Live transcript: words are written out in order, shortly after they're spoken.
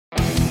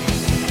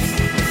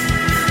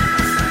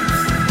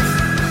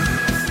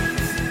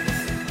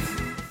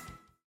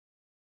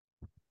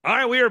All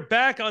right, we are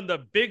back on the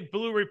Big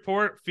Blue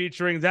Report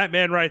featuring that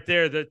man right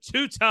there, the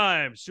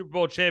two-time Super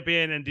Bowl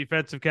champion and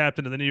defensive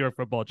captain of the New York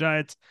Football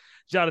Giants,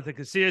 Jonathan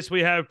Casillas.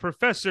 We have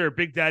Professor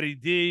Big Daddy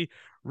D,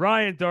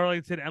 Ryan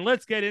Darlington, and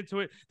let's get into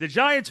it. The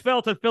Giants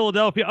fell to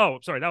Philadelphia. Oh,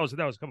 sorry, that was a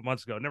couple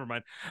months ago. Never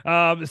mind.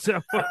 So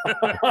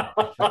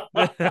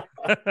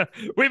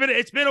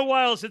it's been a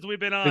while since we've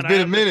been on. It's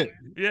been a minute.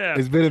 Yeah.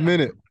 It's been a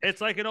minute. It's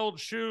like an old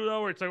shoe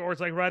though, or it's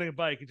like riding a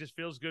bike. It just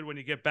feels good when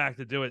you get back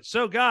to do it.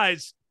 So,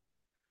 guys,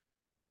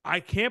 I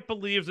can't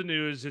believe the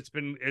news. It's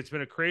been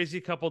a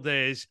crazy couple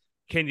days.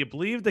 Can you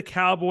believe the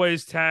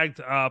Cowboys tagged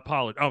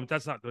Pollard? Oh,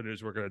 that's not the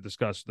news we're going to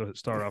discuss to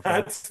start off.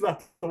 That's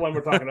not the one we're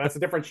talking about. That's a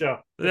different show.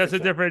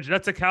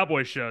 That's a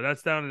Cowboys show.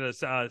 That's down in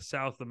the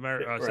South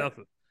America, right.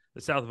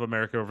 South of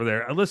America over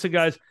there. And listen,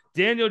 guys,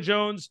 Daniel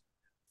Jones,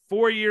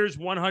 4 years,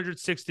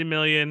 $160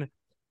 million.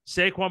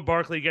 Saquon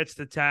Barkley gets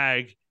the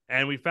tag.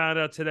 And we found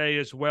out today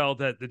as well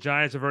that the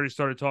Giants have already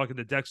started talking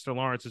to Dexter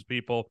Lawrence's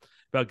people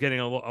about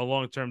getting a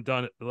long-term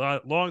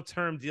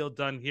deal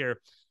done here.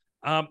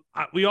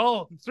 We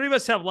all three of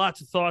us have lots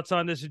of thoughts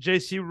on this. And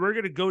JC, we're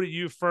going to go to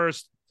you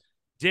first.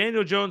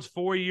 Daniel Jones,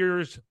 4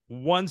 years,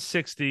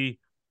 160,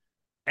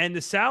 and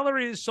the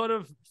salary is sort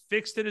of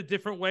fixed in a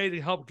different way to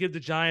help give the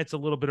Giants a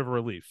little bit of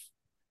relief.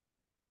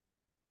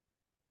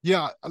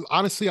 Yeah,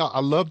 honestly,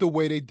 I love the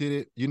way they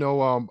did it.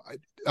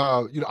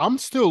 I'm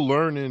still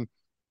learning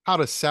how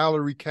the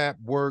salary cap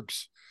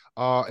works,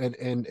 and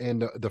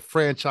the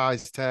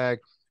franchise tag.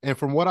 And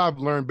from what I've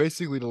learned,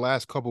 basically the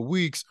last couple of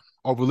weeks,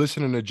 over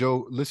listening to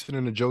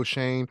Joe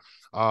Shane,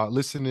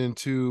 listening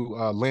to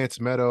Lance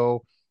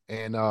Meadow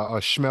and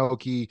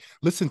Schmelke,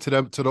 listen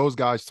to those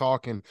guys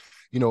talking,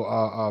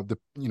 all the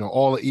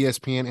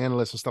ESPN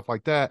analysts and stuff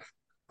like that.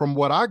 From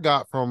what I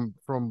got from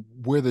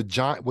where the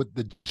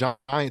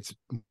Giants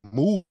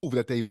move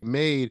that they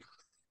made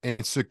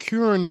and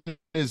securing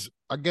his,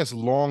 I guess,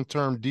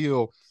 long-term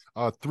deal,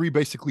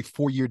 basically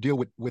 4-year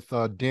deal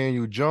with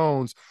Daniel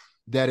Jones,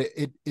 that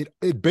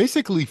it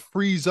basically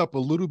frees up a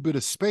little bit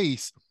of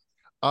space,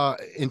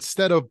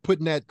 instead of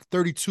putting that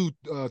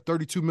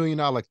 $32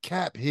 million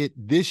cap hit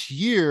this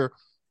year,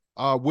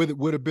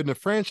 would have been the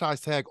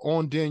franchise tag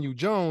on Daniel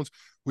Jones,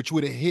 which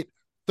would have hit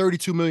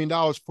 $32 million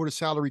for the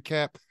salary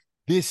cap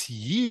this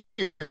year.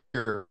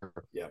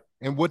 Yeah.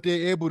 And what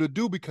they're able to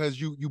do,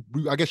 because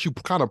I guess you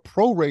kind of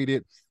prorate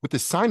it with the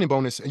signing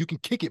bonus, and you can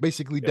kick it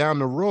basically down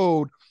the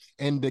road,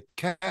 and the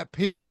cap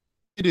hit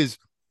is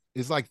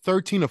like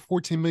 $13 or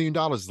 $14 million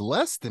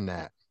less than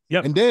that.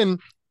 Yep. And then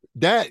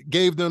that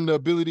gave them the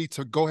ability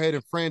to go ahead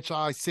and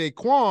franchise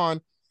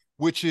Saquon,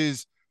 which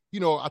is,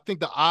 I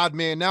think the odd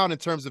man out in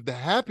terms of the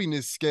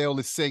happiness scale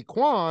is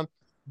Saquon,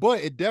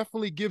 but it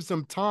definitely gives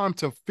them time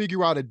to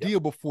figure out a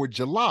deal before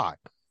July.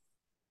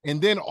 And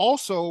then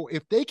also,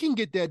 if they can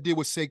get that deal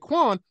with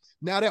Saquon,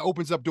 now that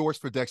opens up doors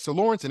for Dexter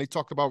Lawrence. And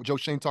Joe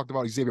Shane talked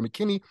about Xavier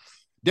McKinney.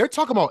 They're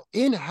talking about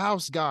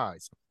in-house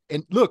guys.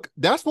 And look,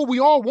 that's what we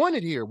all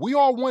wanted here. We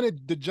all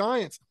wanted the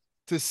Giants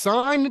to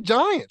sign the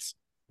Giants.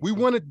 We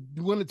wanted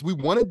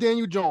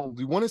Daniel Jones.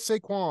 We wanted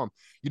Saquon.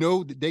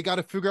 They got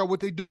to figure out what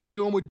they're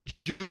doing with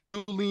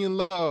Julian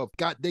Love.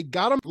 They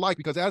got him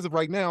because as of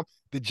right now,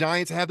 the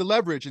Giants have the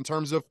leverage in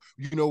terms of,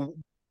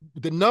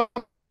 the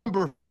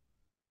number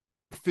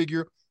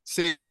figure.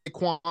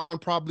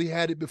 Saquon probably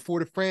had it before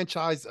the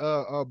franchise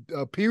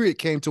period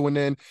came to an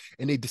end,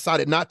 and they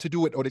decided not to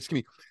do it, or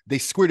they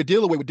squared the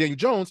deal away with Daniel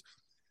Jones,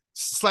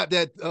 slapped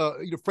that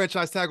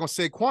franchise tag on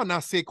Saquon. Now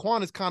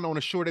Saquon is kind of on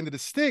the short end of the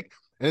stick,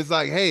 and it's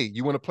like, hey,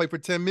 you want to play for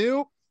 10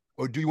 mil,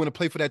 or do you want to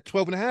play for that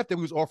 12.5 that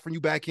we was offering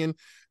you back in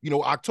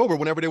October,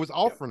 whenever they was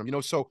offering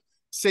him? So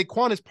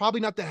Saquon is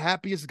probably not the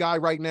happiest guy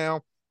right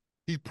now.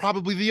 He's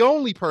probably the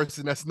only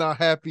person that's not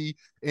happy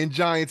in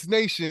Giants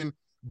Nation.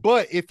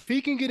 But if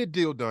he can get a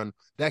deal done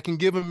that can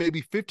give him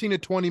maybe $15 to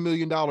 $20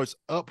 million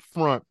up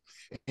front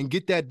and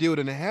get that deal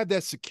done and have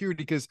that security,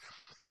 because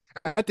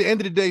at the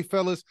end of the day,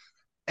 fellas,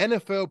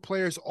 NFL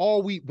players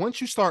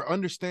once you start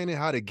understanding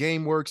how the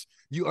game works,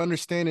 you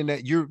understanding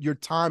that your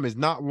time is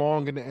not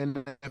long in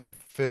the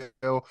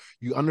NFL.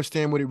 You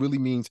understand what it really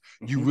means.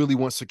 You really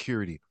want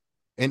security.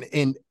 And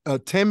a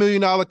 $10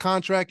 million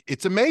contract,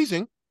 it's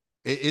amazing.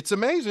 It's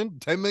amazing.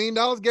 $10 million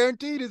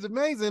guaranteed is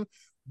amazing.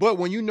 But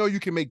when you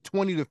can make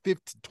 $20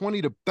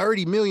 to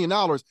 $30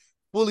 million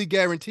fully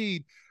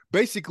guaranteed,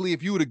 basically,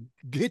 if you would have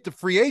hit the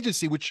free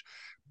agency, which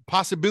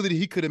possibility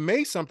he could have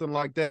made something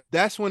like that,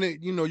 that's when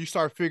you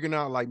start figuring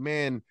out, like,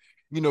 man,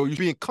 you're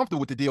being comfortable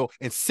with the deal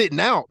and sitting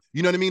out.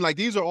 You know what I mean? Like,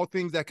 these are all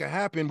things that could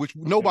happen, which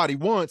nobody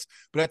wants.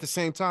 But at the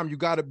same time, you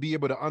got to be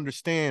able to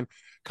understand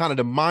kind of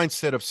the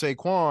mindset of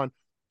Saquon.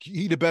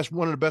 He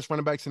one of the best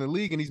running backs in the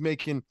league, and he's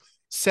making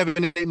 $7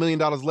 to $8 million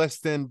less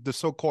than the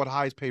so-called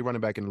highest paid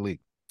running back in the league.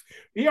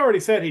 He already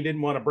said he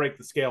didn't want to break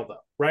the scale, though,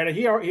 right?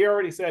 He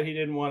already said he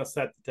didn't want to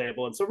set the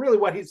table. And so really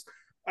what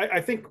I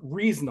think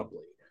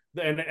reasonably,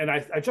 and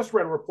I just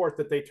read a report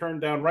that they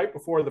turned down right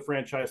before the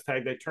franchise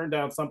tag. They turned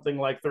down something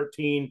like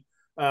 $13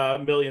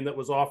 million that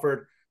was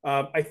offered.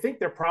 I think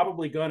they're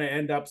probably going to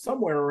end up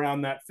somewhere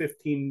around that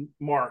 15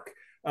 mark.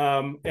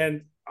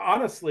 And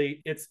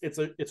honestly, it's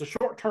a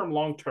short-term,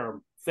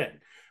 long-term thing,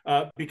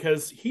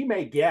 because he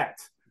may get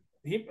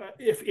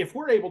if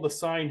we're able to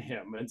sign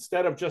him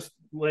instead of just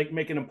like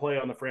making him play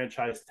on the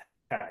franchise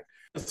tag,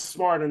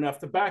 smart enough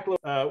to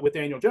backload with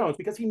Daniel Jones,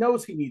 because he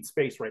knows he needs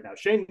space right now.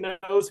 Shane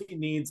knows he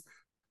needs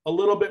a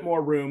little bit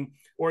more room,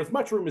 or as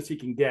much room as he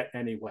can get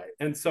anyway.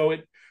 And so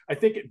I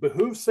think it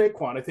behooves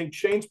Saquon. I think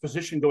Shane's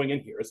position going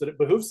in here is that it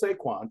behooves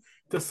Saquon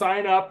to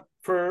sign up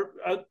for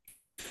a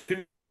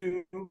 2,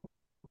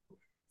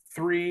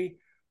 3,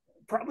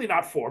 probably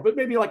not 4, but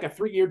maybe like a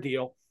 3-year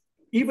deal,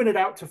 even it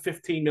out to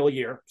 $15 million a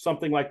year,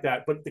 something like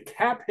that. But the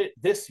cap hit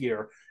this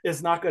year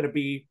is not going to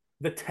be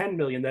the $10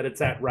 million that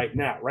it's at right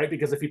now, right?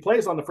 Because if he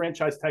plays on the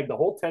franchise tag, the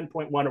whole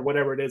 10.1 or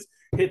whatever it is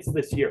hits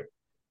this year.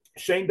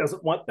 Shane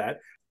doesn't want that.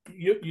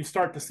 You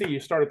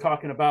started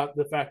talking about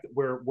the fact that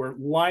we're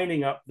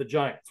lining up the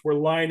Giants. We're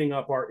lining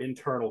up our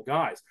internal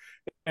guys.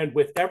 And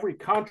with every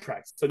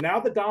contract, so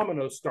now the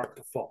dominoes start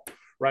to fall,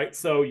 right?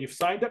 So you've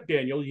signed up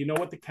Daniel. You know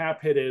what the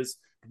cap hit is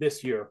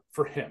this year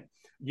for him.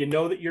 You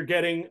know that you're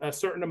getting a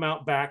certain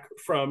amount back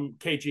from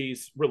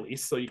KG's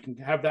release, so you can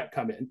have that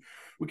come in.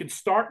 We can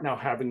start now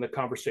having the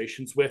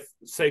conversations with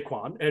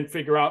Saquon and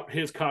figure out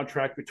his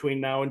contract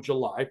between now and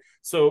July.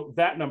 So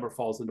that number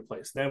falls into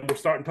place. Then we're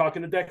starting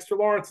talking to Dexter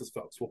Lawrence's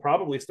folks. We'll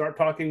probably start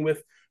talking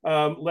with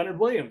Leonard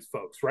Williams'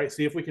 folks, right?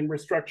 See if we can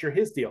restructure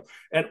his deal.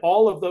 And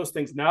all of those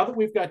things, now that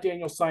we've got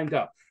Daniel signed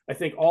up, I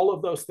think all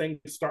of those things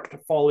start to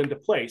fall into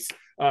place.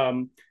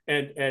 And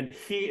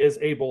he is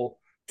able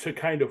to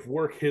kind of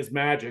work his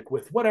magic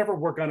with whatever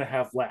we're going to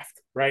have left,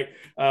 right?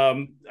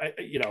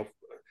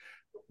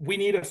 We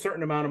need a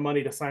certain amount of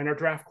money to sign our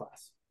draft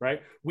class,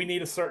 right? We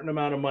need a certain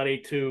amount of money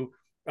to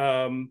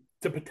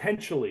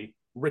potentially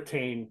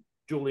retain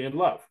Julian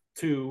Love,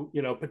 to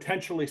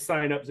potentially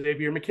sign up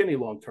Xavier McKinney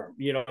long term,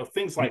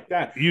 things like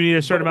that. You need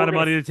a certain amount of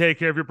money to take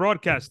care of your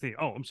broadcast team.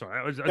 Oh, I'm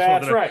sorry.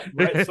 That's right.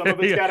 Some of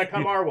it's got to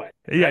come our way.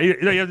 Yeah, right?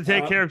 you have to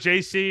take care of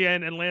JC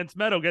and Lance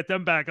Meadow, get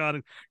them back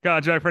on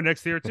contract for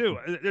next year too.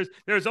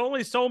 There's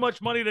only so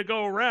much money to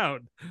go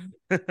around.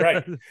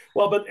 Right.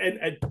 Well, but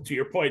and to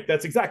your point,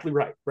 that's exactly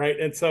right. Right.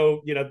 And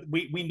so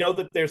we know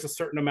that there's a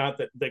certain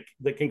amount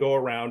that can go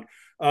around.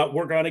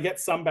 We're going to get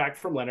some back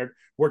from Leonard.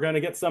 We're going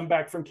to get some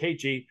back from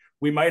KG.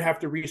 We might have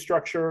to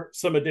restructure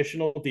some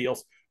additional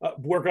deals.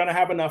 We're going to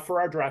have enough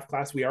for our draft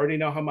class. We already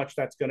know how much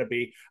that's going to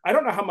be. I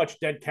don't know how much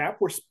dead cap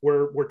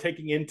we're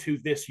taking into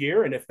this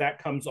year, and if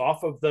that comes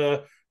off of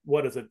the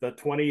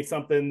 20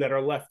 something that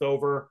are left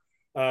over,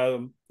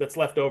 that's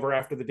left over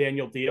after the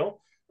Daniel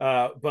deal.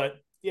 But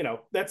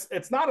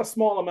it's not a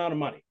small amount of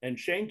money, and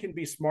Shane can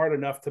be smart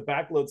enough to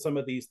backload some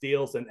of these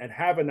deals and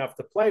have enough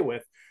to play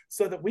with,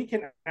 so that we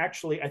can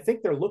actually. I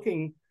think they're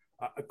looking.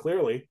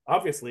 Clearly,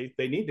 obviously,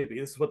 they need to be.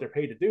 This is what they're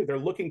paid to do. They're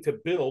looking to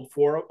build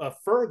for a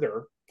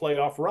further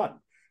playoff run.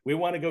 We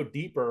want to go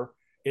deeper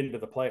into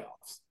the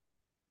playoffs.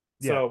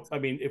 Yeah. So, I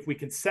mean, if we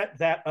can set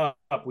that up,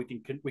 we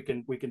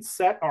can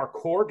set our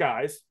core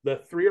guys, the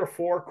 3 or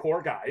 4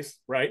 core guys,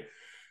 right?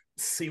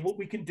 See what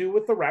we can do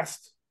with the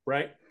rest,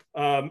 right?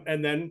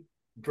 And then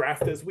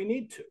draft as we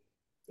need to.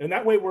 And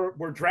that way,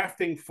 we're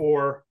drafting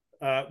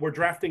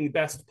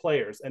best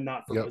players and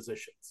not for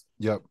positions.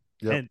 Yep.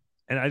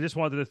 And I just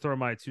wanted to throw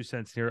my 2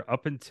 cents here.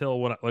 Up until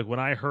when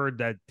I heard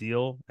that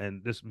deal,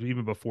 and this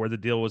even before the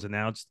deal was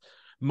announced,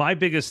 my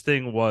biggest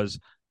thing was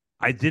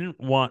I didn't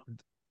want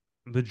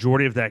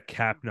majority of that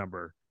cap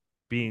number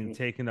being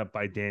taken up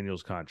by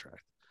Daniel's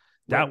contract.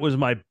 That was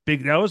my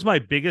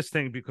biggest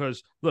thing,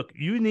 because look,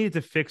 you need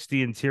to fix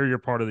the interior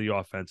part of the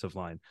offensive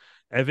line.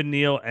 Evan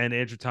Neal and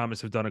Andrew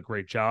Thomas have done a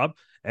great job.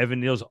 Evan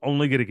Neal's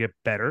only going to get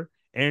better.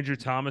 Andrew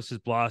Thomas has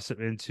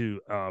blossomed into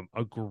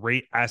a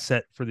great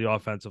asset for the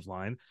offensive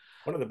line.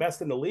 One of the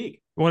best in the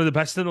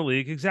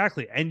league.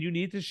 Exactly. And you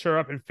need to shore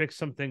up and fix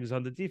some things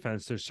on the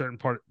defense. There's certain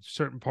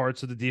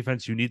parts of the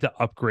defense you need to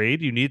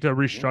upgrade. You need to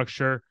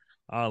restructure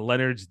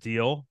Leonard's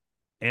deal,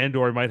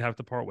 or might have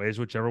to part ways,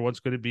 whichever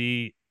one's going to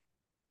be.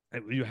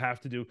 You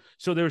have to do.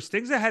 So there's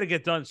things that had to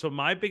get done. So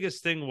my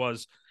biggest thing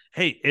was,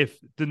 hey, if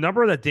the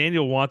number that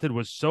Daniel wanted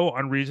was so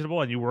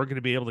unreasonable and you weren't going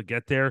to be able to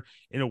get there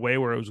in a way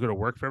where it was going to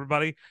work for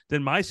everybody,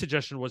 then my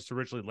suggestion was to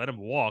originally let him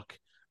walk,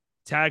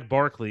 tag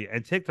Barkley,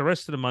 and take the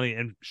rest of the money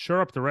and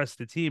shore up the rest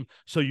of the team,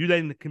 so you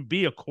then can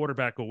be a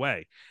quarterback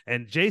away.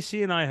 And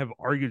JC and I have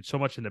argued so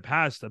much in the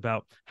past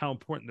about how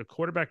important the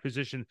quarterback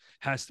position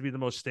has to be the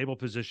most stable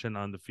position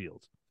on the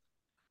field.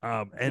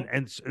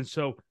 And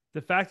so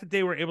the fact that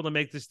they were able to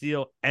make this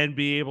deal and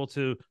be able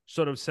to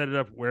sort of set it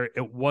up where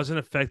it wasn't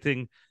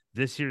affecting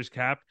this year's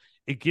cap,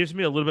 it gives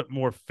me a little bit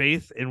more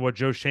faith in what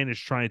Joe Shane is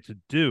trying to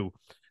do,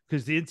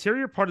 because the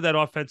interior part of that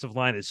offensive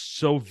line is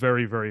so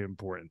very, very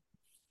important.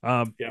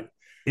 And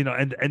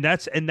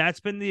that's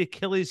been the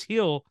Achilles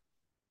heel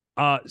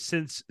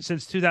since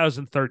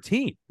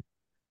 2013.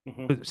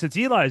 Since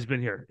Eli's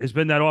been here, has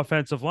been that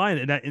offensive line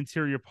and that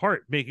interior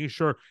part, making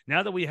sure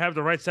now that we have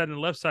the right side and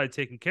the left side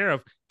taken care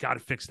of, got to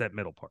fix that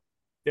middle part.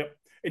 Yep.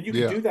 And you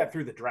can do that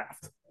through the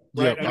draft.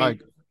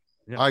 Right?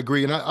 I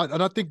agree, and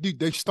I think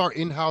they start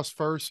in-house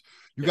first.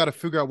 You got to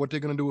figure out what they're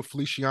going to do with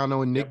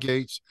Feliciano and Nick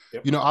Gates.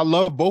 I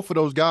love both of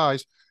those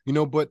guys.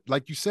 But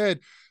like you said,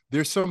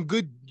 there's some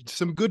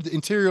good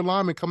interior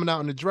linemen coming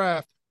out in the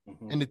draft.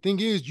 And the thing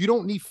is, you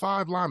don't need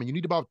 5 linemen. You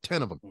need about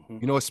 10 of them,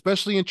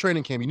 especially in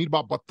training camp. You need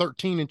about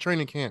 13 in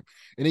training camp.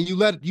 And then you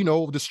let,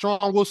 the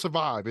strong will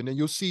survive. And then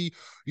you'll see,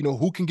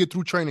 who can get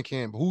through training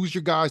camp, who's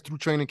your guys through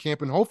training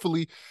camp. And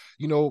hopefully,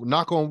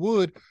 knock on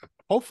wood,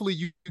 hopefully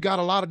you got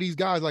a lot of these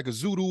guys like a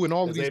Zudu and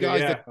all of these guys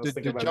that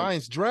the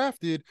Giants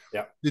drafted.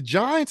 Yeah. The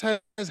Giants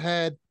has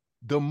had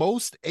the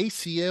most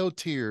ACL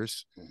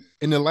tears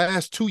in the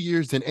last 2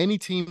 years than any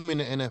team in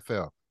the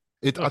NFL.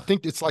 I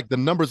think it's like the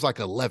number's like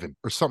 11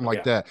 or something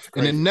like that.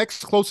 And the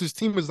next closest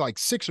team is like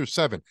 6 or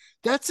 7.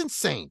 That's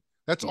insane.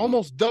 That's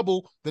almost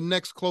double the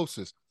next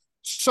closest.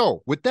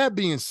 So with that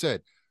being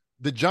said,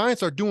 the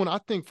Giants are doing, I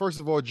think, first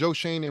of all, Joe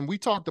Schoen, and we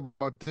talked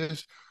about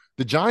this.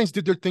 The Giants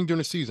did their thing during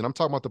the season. I'm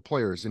talking about the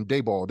players and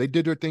Dayball. They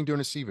did their thing during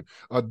the season.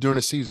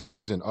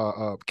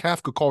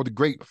 Kafka called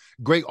the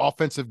great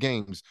offensive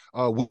games.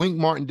 Wink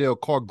Martindale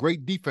called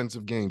great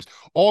defensive games.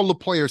 All the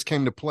players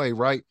came to play,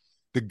 right?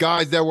 The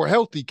guys that were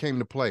healthy came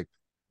to play.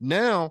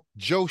 Now,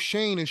 Joe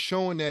Schoen is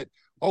showing that,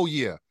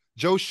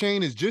 Joe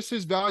Schoen is just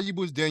as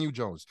valuable as Daniel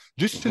Jones,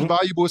 just as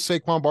valuable as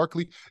Saquon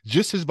Barkley,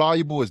 just as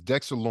valuable as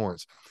Dexter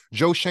Lawrence.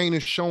 Joe Schoen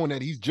is showing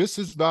that he's just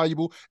as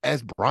valuable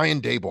as Brian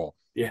Daboll.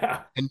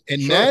 Yeah. And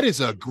that is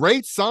a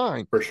great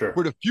sign for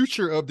the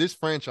future of this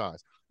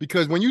franchise.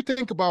 Because when you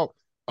think about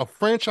a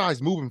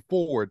franchise moving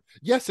forward,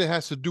 yes, it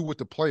has to do with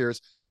the players.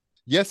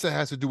 Yes, it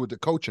has to do with the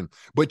coaching,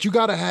 but you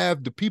got to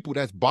have the people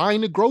that's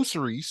buying the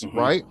groceries,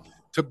 right?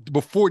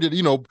 Before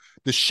the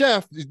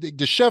chef is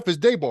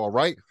Dayball,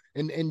 right?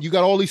 And you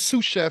got all these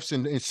sous chefs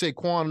and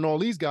Saquon and all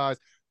these guys.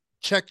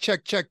 Check.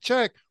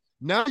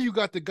 Now you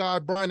got the guy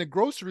buying the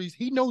groceries.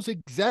 He knows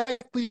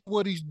exactly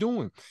what he's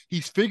doing.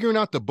 He's figuring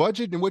out the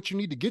budget and what you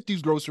need to get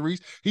these groceries.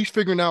 He's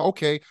figuring out,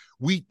 okay,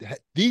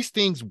 these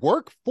things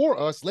work for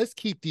us. Let's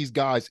keep these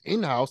guys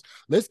in-house.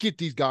 Let's get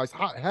these guys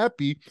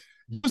happy.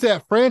 Use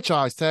that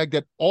franchise tag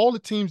that all the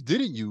teams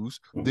didn't use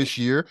this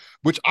year,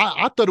 which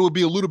I thought it would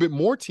be a little bit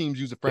more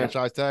teams use the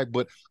franchise tag,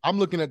 but I'm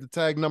looking at the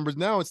tag numbers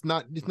now. It's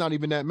not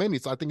even that many.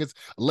 So I think it's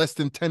less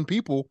than 10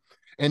 people.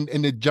 And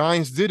the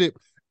Giants did it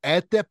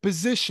at that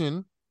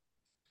position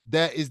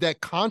that is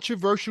that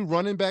controversial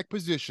running back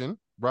position,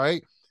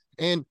 right?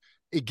 And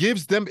it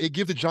gives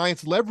the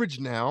Giants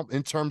leverage now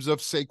in terms of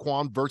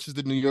Saquon versus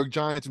the New York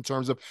Giants, in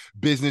terms of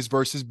business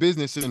versus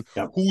business, and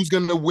who's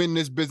going to win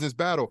this business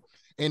battle.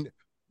 And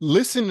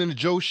listening to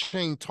Joe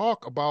Schoen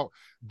talk about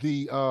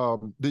the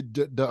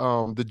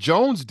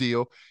Jones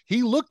deal,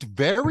 he looked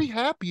very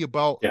happy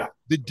about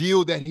the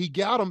deal that he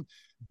got him,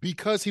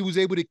 because he was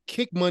able to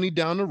kick money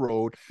down the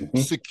road,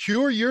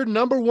 secure your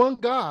number one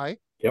guy.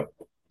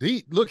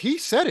 He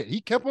said it.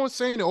 He kept on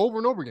saying it over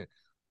and over again.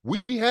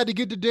 We had to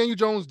get the Daniel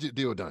Jones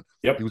deal done.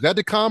 He was at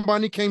the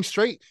combine. He came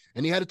straight,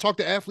 and he had to talk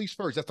to athletes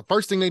first. That's the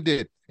first thing they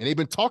did, and they've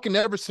been talking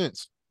ever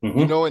since.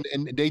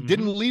 And they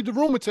didn't leave the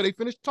room until they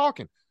finished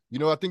talking.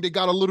 I think they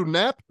got a little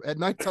nap at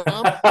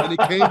nighttime and they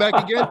came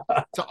back again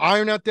to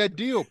iron out that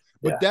deal.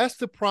 But that's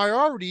the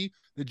priority.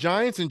 The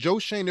Giants and Joe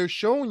Schoen, they're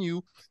showing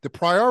you the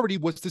priority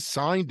was to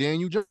sign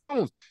Daniel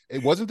Jones.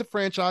 It wasn't to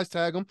franchise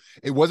tag him.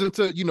 It wasn't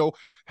to,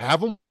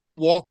 have him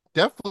walk.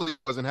 Definitely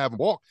wasn't have him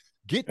walk.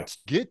 Get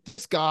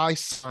this guy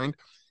signed,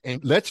 and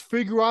let's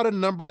figure out a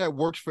number that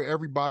works for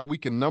everybody.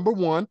 Number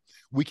one,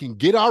 we can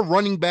get our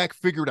running back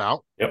figured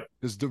out.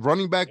 Because the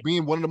running back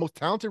being one of the most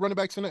talented running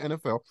backs in the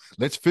NFL.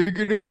 Let's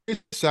figure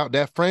this out.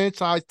 That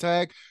franchise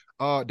tag,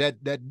 that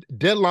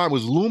deadline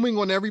was looming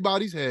on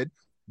everybody's head,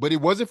 but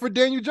it wasn't for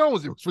Daniel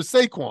Jones. It was for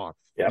Saquon.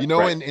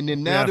 And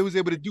then now they was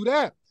able to do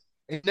that.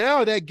 And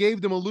now that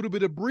gave them a little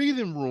bit of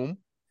breathing room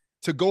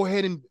to go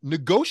ahead and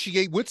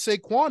negotiate with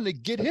Saquon to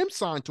get him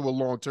signed to a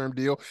long-term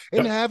deal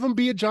and have him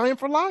be a Giant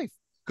for life.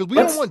 Because we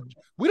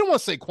don't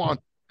want Saquon,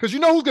 because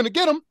who's going to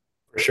get him?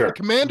 For sure. The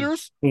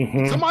Commanders.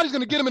 Somebody's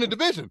going to get him in the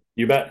division.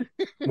 You bet.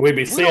 We'd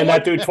be seeing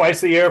that dude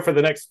twice a year for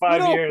the next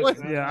 5 years.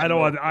 I don't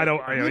want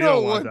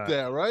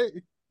that, right?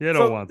 You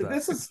don't want that.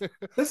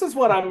 This is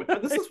what I'm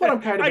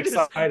kind of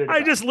excited about.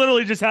 I just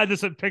literally just had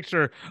this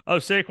picture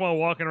of Saquon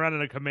walking around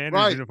in a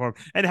Commander's uniform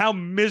and how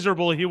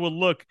miserable he would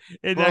look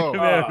in that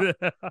Commander.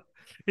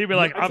 He'd be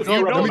like, let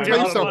me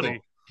tell you something.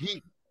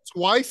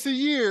 Twice a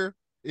year,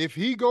 if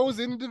he goes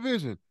in the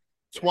division,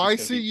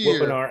 twice a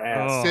year,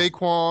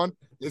 Saquon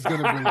is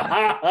going to bring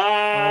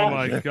oh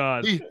my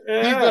God. He's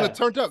going to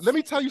turn up. Let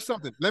me tell you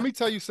something.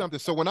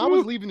 So when I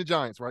was leaving the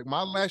Giants, right,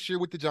 my last year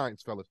with the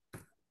Giants, fellas,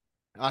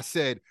 I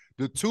said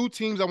the two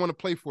teams I want to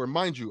play for. And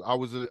mind you, I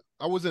wasn't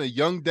a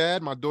young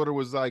dad. My daughter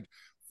was like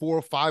 4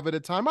 or 5 at a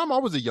time. I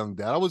was a young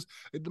dad. I was,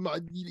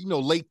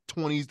 late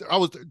 20s. I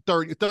was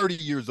 30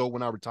 years old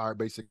when I retired,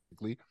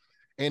 basically.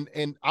 And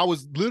I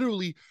was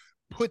literally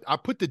I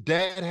put the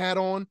dad hat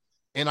on,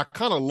 and I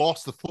kind of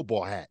lost the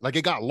football hat. Like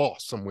it got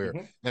lost somewhere.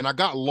 And I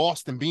got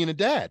lost in being a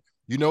dad,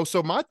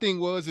 So my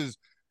thing is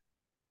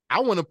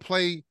I want to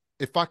play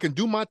if I can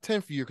do my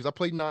 10th year, because I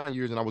played 9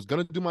 years and I was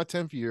going to do my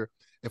 10th year,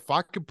 if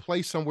I could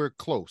play somewhere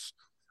close,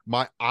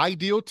 my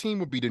ideal team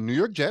would be the New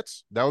York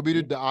Jets. That would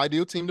be the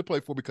ideal team to play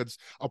for because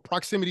of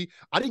proximity.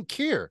 I didn't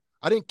care.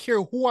 I didn't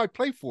care who I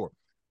play for.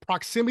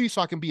 Proximity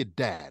so I can be a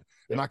dad.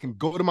 And I can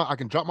I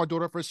can drop my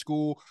daughter off at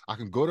school. I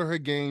can go to her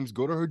games,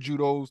 go to her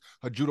judo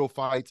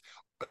fights.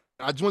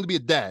 I just wanted to be a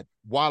dad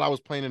while I was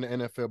playing in the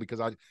NFL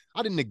because I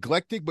didn't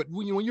neglect it. But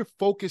when you're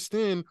focused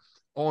in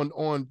on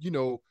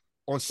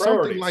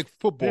something like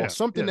football,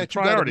 something that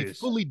you got to be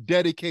fully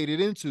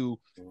dedicated into,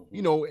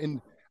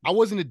 and I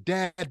wasn't a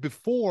dad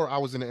before I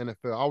was in the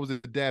NFL. I was a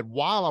dad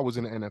while I was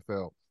in the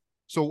NFL.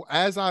 So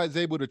as I was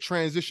able to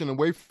transition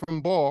away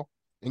from ball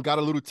and got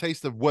a little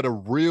taste of what a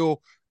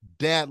real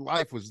dad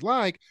life was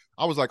like,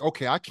 I was like,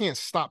 okay, I can't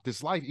stop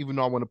this life even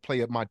though I want to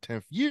play at my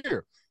 10th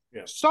year.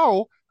 Yeah.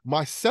 So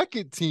my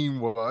second team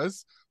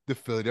was the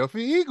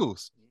Philadelphia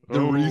Eagles. The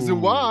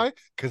reason why,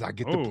 because I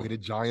get to play the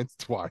Giants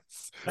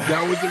twice.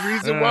 That was the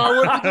reason why I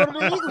wanted to go to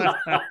the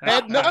Eagles.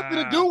 Had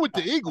nothing to do with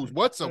the Eagles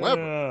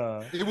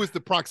whatsoever. It was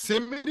the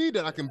proximity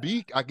that I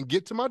can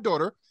get to my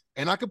daughter,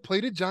 and I could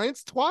play the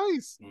Giants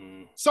twice.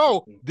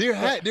 So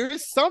there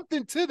is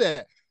something to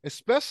that,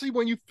 especially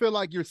when you feel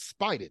like you're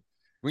spited.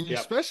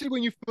 Especially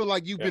when you feel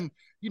like you've been,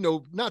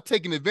 not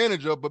taken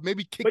advantage of, but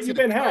maybe kicked. But you've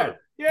been had.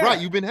 Yeah.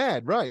 Right, you've been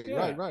had. Right.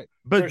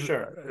 But for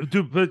sure.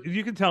 But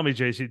you can tell me,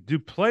 JC, do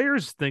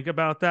players think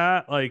about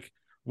that? Like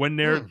when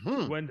they're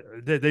when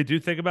they do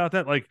think about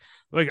that? Like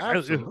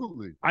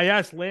absolutely. I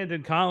asked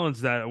Landon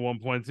Collins that at one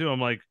point too.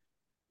 I'm like,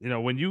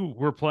 when you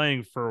were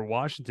playing for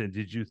Washington,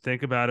 did you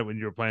think about it when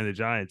you were playing the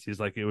Giants? He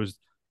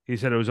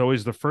said it was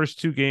always the first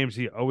two games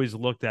he always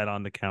looked at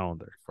on the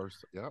calendar.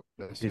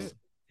 That's it.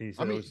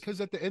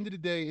 Because at the end of the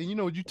day, and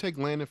you take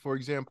Landon, for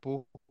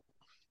example,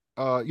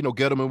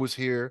 Gettleman was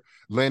here.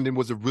 Landon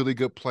was a really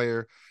good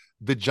player.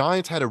 The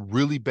Giants had a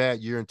really bad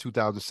year in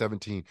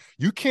 2017.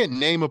 You can't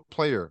name a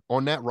player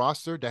on that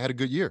roster that had a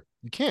good year.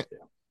 You can't.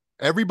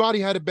 Everybody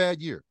had a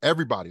bad year.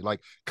 Everybody,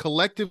 like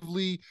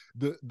collectively,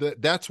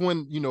 that's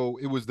when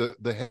it was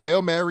the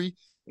Hail Mary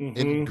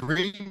in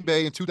Green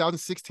Bay in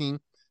 2016,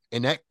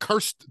 and that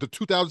cursed the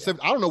 2007.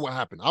 I don't know what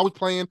happened. I was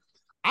playing.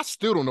 I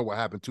still don't know what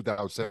happened in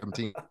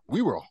 2017.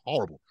 We were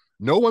horrible.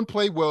 No one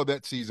played well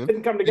that season.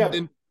 Didn't come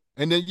together.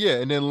 And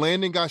then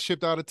Landon got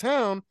shipped out of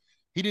town.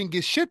 He didn't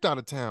get shipped out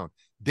of town.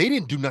 They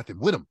didn't do nothing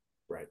with him.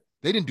 Right.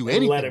 They didn't do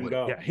anything. Let him with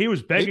go. him. Yeah, he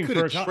was begging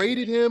for a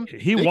traded him.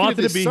 He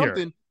wanted to be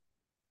here.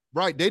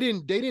 Right. They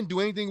didn't do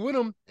anything with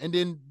him. And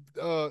then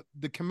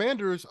the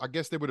Commanders, I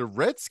guess they were the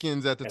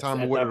Redskins at the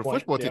time, or whatever the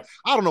football team.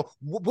 I don't know.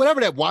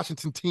 Whatever that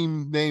Washington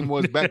team name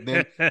was back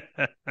then,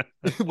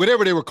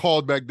 whatever they were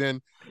called back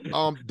then,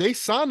 they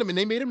signed him and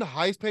they made him the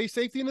highest paid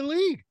safety in the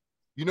league.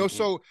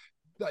 So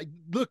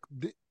look,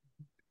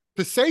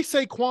 to say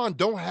Saquon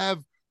don't have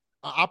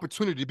an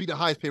opportunity to be the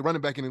highest paid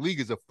running back in the league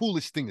is a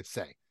foolish thing to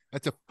say.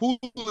 That's a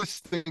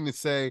foolish thing to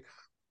say.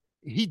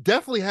 He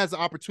definitely has the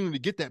opportunity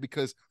to get that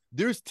because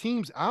there's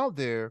teams out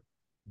there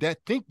that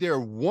think they're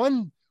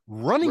one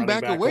running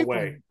back away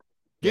from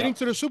getting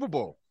to the Super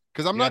Bowl.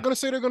 Because I'm not going to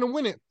say they're going to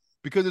win it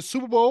because the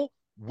Super Bowl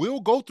will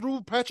go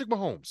through Patrick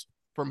Mahomes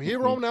from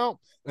here on out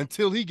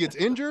until he gets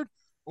injured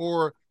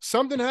or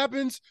something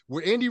happens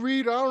with Andy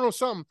Reid. I don't know,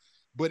 something.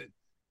 But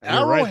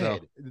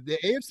Arrowhead, the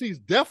AFC is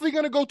definitely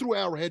going to go through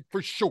Arrowhead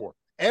for sure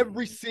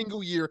every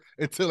single year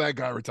until that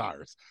guy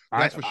retires.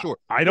 That's for sure.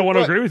 I don't want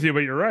to agree with you, but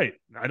you're right.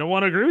 I don't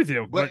want to agree with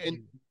you. But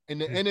in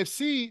the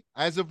NFC,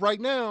 as of right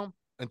now,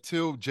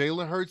 until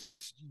Jalen Hurts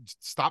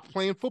stops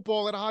playing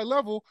football at a high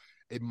level,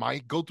 it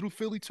might go through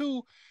Philly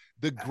too.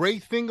 The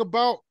great thing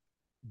about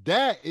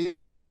that is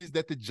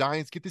that the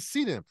Giants get to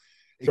see them.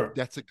 Sure.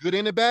 That's a good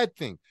and a bad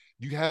thing.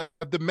 You have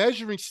the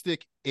measuring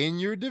stick in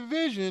your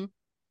division,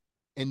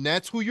 and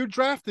that's who you're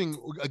drafting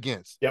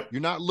against. Yep.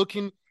 You're not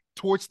looking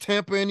towards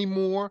Tampa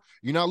anymore.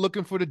 You're not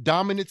looking for the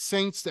dominant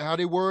Saints, how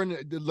they were in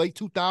the late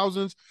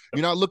 2000s.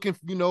 You're not looking,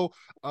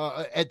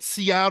 at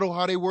Seattle,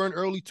 how they were in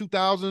early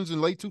 2000s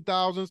and late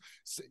 2000s.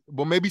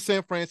 Well, maybe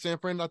San Fran.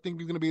 I think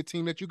is going to be a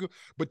team that you could,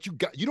 but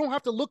you don't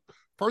have to look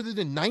further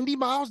than 90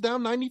 miles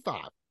down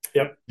 95.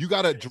 Yep. You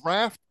got to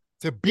draft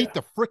to beat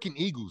the freaking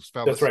Eagles,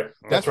 fellas. That's right.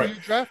 That's why you're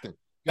drafting.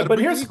 You but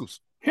beat here's the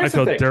Eagles. I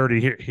feel dirty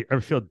here. I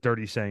feel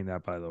dirty saying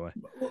that, by the way.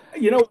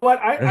 You know what?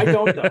 I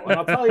don't know. And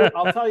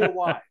I'll tell you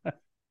why.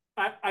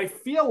 I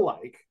feel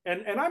like,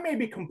 and I may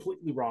be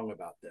completely wrong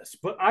about this,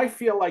 but I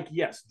feel like,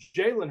 yes,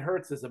 Jalen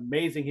Hurts is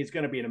amazing. He's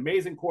going to be an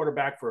amazing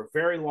quarterback for a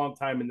very long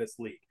time in this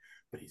league,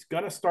 but he's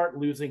going to start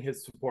losing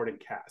his supporting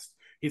cast.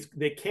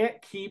 They can't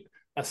keep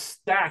a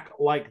stack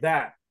like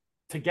that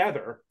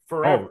together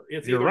forever.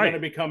 It's either going to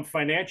become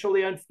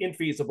financially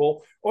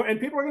infeasible and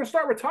people are going to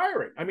start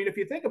retiring. I mean, if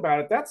you think about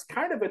it, that's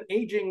kind of an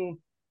aging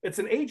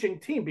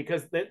team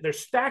because they're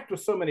stacked with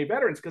so many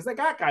veterans because they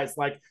got guys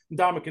like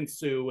Ndamukong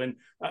Suh and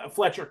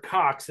Fletcher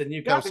Cox, and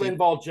you've got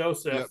Linval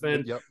Joseph,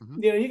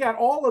 you got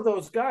all of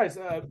those guys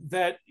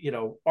that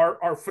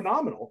are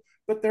phenomenal,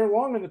 but they're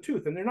long in the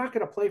tooth and they're not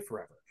going to play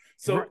forever.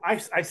 So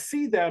I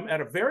see them at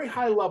a very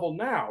high level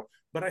now,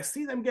 but I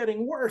see them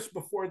getting worse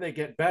before they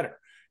get better.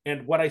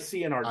 And what I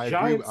see in our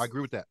Giants, I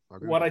agree with that.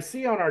 I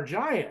see on our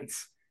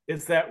Giants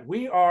is that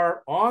we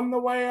are on the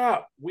way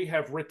up. We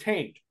have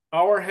retained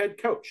our head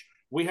coach.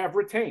 We have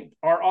retained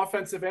our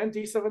offensive and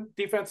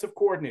defensive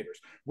coordinators.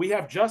 We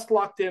have just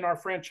locked in our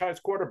franchise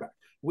quarterback.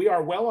 We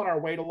are well on our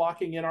way to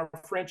locking in our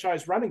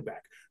franchise running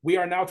back. We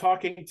are now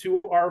talking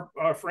to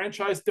our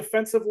franchise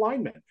defensive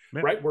linemen,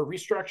 right? We're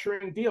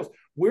restructuring deals.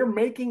 We're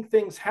making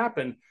things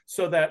happen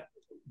so that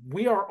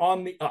we are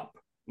on the up.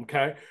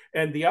 Okay.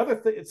 And the other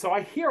thing, so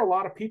I hear a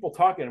lot of people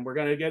talking, and we're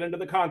going to get into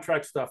the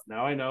contract stuff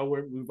now. I know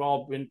we've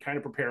all been kind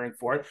of preparing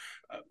for it.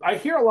 I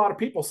hear a lot of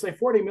people say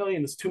 40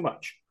 million is too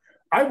much.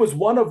 I was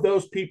one of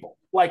those people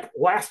like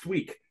last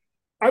week.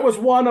 I was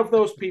one of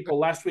those people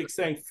last week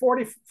saying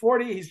 40,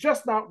 he's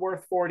just not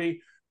worth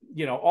 40,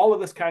 all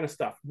of this kind of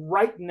stuff.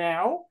 Right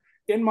now,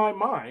 in my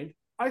mind,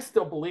 I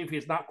still believe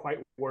he's not quite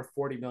worth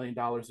 $40 million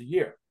a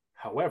year.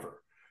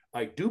 However,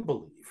 I do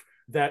believe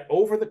that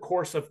over the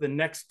course of the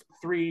next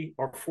 3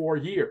 or 4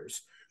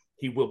 years,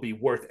 he will be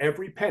worth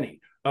every penny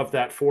of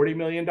that $40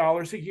 million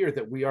a year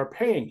that we are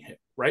paying him,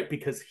 right?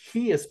 Because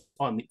he is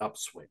on the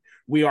upswing.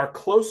 We are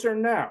closer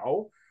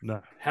now,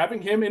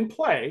 having him in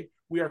play,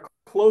 we are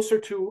closer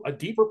to a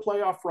deeper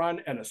playoff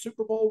run and a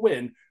Super Bowl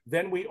win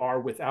than we are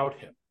without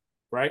him,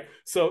 right?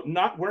 So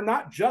we're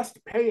not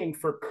just paying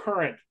for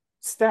current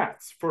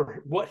stats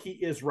for what he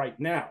is right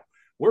now.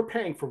 We're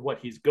paying for what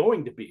he's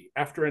going to be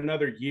after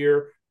another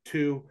year,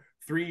 2,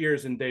 3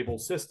 years in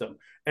Daboll's system.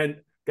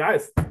 And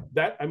guys,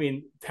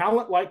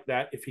 talent like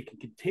that, if he can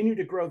continue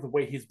to grow the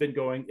way he's been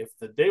going, if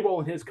the Daboll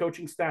and his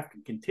coaching staff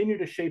can continue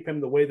to shape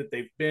him the way that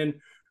they've been,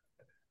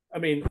 I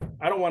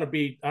don't want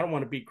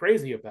to be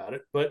crazy about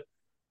it, but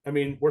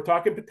we're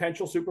talking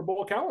potential Super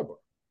Bowl caliber.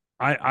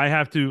 I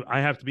have to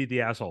be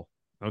the asshole.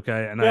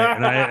 Okay. And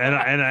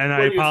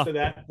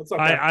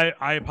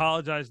I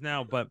apologize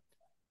now, but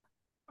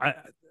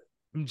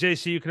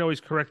JC, you can always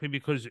correct me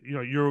because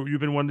you've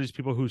been one of these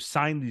people who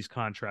signed these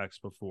contracts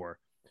before.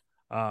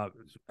 I've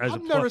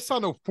never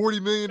signed a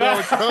 $40 million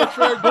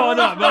contract. Well,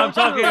 no, but I'm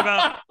talking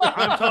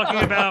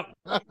about.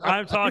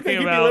 You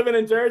think you'd be living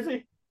in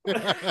Jersey?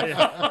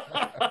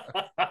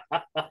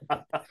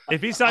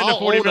 If he signed a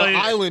 $40 million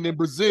island in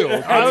Brazil,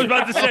 I was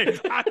about to say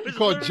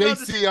called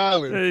JC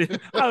Island.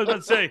 I was about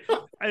to say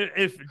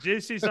if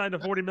JC signed a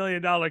 $40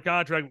 million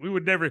contract, we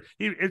would never.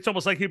 It's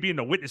almost like he'd be in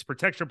the witness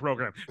protection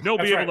program.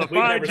 Nobody able to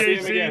find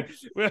JC.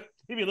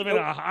 He'd be living on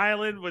an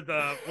island with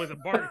a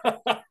bar.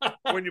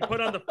 When you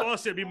put on the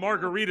faucet, it'd be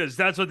margaritas.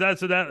 That's what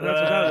that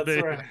would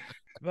be. Right.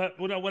 But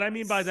what I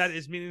mean by that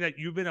is meaning that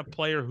you've been a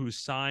player who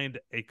signed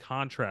a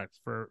contract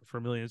for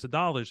millions of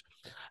dollars,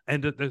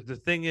 and the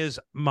thing is,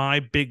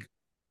 my big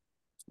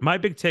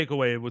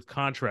takeaway with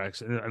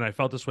contracts, and I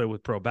felt this way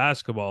with pro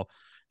basketball,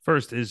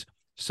 first is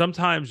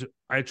sometimes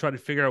I try to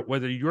figure out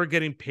whether you're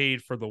getting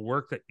paid for the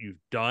work that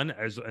you've done,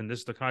 and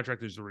the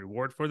contract is the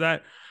reward for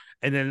that.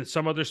 And then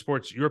some other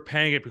sports, you're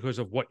paying it because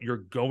of what you're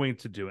going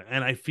to do.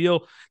 And I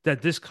feel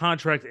that this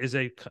contract is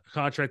a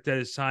contract that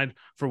is signed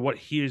for what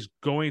he is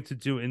going to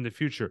do in the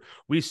future.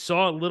 We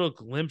saw little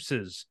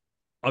glimpses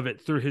of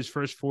it through his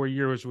first 4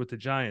 years with the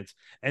Giants.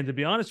 And to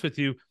be honest with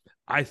you,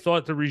 I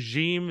thought the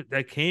regime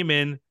that came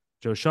in,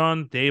 Joe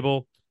Sean,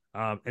 Daboll,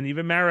 and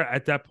even Mara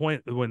at that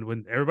point,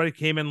 when everybody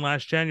came in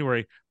last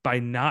January, by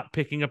not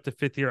picking up the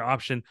 5th-year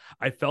option,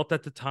 I felt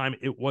at the time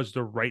it was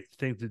the right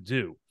thing to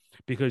do.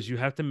 Because you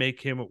have to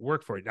make him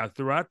work for it. Now,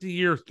 throughout the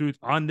year,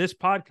 on this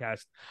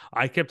podcast,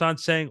 I kept on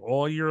saying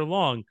all year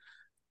long,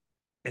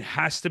 it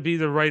has to be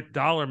the right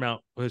dollar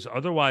amount, because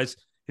otherwise,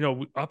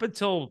 up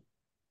until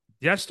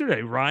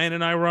yesterday, Ryan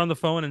and I were on the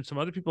phone, and some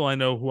other people I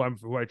know who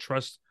I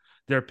trust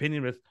their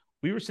opinion with.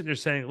 We were sitting there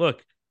saying,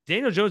 "Look,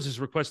 Daniel Jones is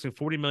requesting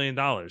 $40 million.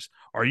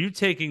 Are you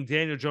taking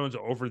Daniel Jones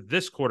over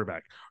this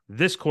quarterback,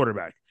 this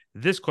quarterback?"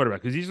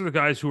 Because these are the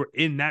guys who are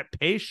in that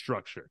pay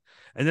structure.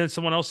 And then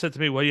someone else said to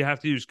me, well, you have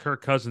to use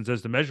Kirk Cousins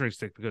as the measuring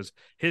stick because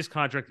his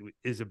contract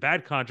is a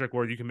bad contract,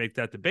 or you can make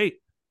that debate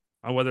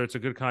on whether it's a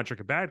good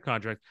contract or bad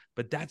contract,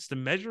 but that's the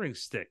measuring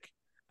stick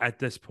at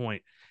this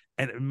point.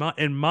 And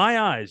in my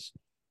eyes,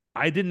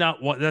 I did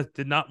not want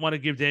to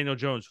give Daniel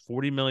Jones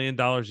 $40 million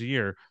a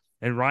year.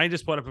 And Ryan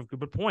just brought up a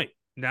good point.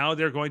 Now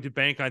they're going to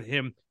bank on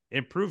him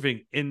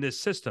improving in this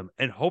system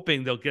and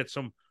hoping they'll get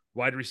some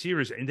wide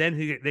receivers, and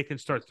then they can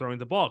start throwing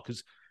the ball.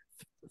 Because,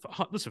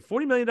 listen,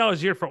 $40 million a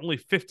year for only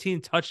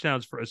 15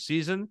 touchdowns for a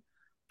season,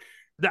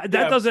 that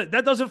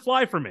doesn't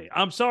fly for me.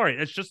 I'm sorry.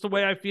 It's just the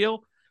way I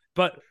feel.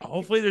 But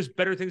hopefully there's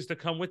better things to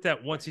come with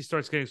that once he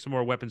starts getting some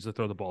more weapons to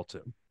throw the ball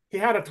to. He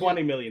had a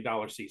 $20 million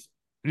season.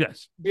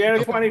 Yes. He had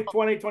a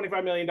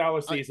 $25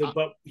 million season,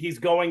 but he's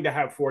going to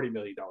have $40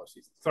 million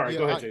season. Sorry,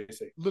 go ahead,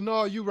 JC.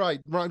 Lenore, you're right.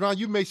 Ron,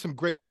 you made some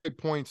great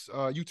points.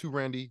 You too,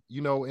 Randy.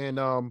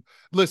 And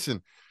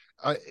listen,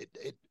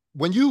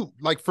 when you,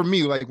 like, for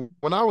me, like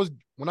when I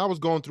was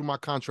going through my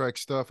contract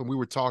stuff and we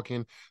were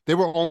talking, they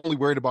were only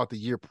worried about the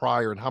year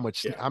prior and how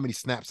many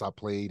snaps I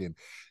played, and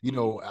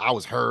I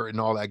was hurt and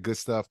all that good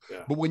stuff.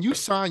 Yeah. But when you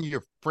sign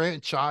your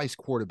franchise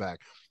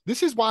quarterback,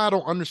 This is why I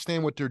don't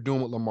understand what they're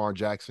doing with Lamar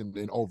Jackson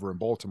and over in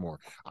Baltimore.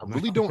 I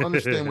really don't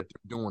understand what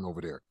they're doing over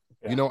there.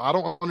 Yeah. You know, I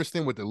don't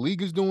understand what the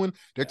league is doing.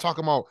 They're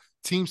talking about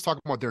teams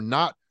talking about they're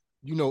not,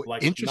 you know,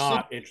 like interested.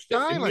 Not interested.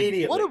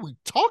 Immediately. Like, what are we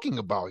talking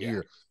about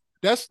here?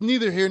 That's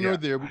neither here nor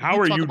there. How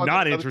are you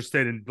not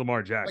interested in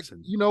Lamar Jackson?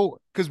 Like, you know,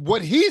 because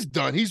what he's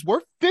done, he's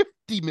worth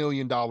 $50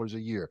 million a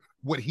year,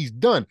 what he's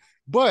done.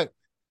 But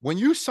when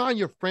you sign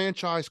your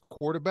franchise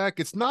quarterback,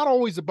 it's not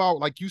always about,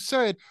 like you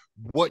said,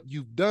 what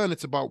you've done.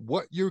 It's about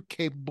what you're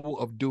capable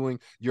of doing,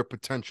 your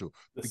potential.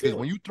 Because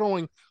when you're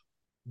throwing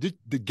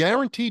the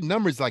guaranteed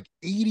number is like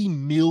 $80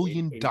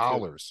 million.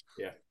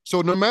 Yeah.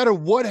 So no matter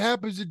what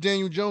happens to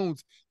Daniel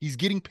Jones, he's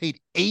getting paid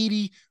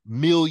 $80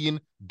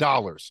 million.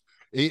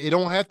 It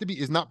don't have to be.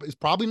 It's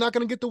probably not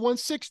going to get to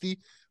 160,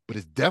 but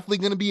it's definitely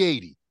going to be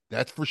 80.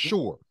 That's for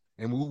sure.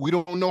 And we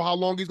don't know how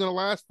long he's going to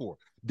last for.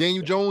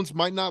 Daniel Jones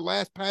might not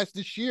last past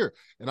this year,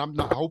 and I'm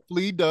not.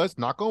 Hopefully he does.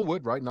 Knock on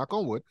wood, right? Knock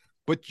on wood.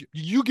 But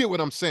you get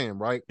what I'm saying,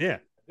 right? Yeah.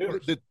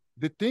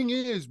 The thing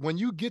is, when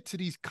you get to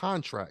these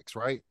contracts,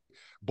 right?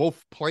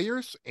 Both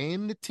players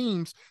and the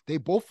teams, they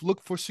both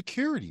look for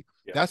security.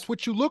 Yeah. That's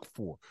what you look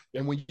for. Yeah.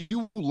 And when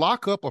you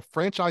lock up a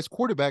franchise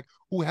quarterback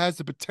who has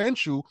the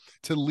potential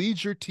to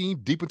lead your team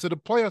deep into the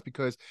playoffs,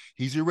 because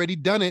he's already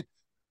done it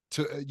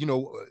to, you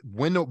know,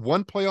 win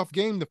one playoff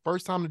game, the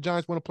first time the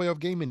Giants won a playoff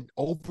game in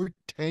over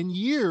 10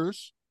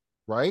 years,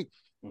 right?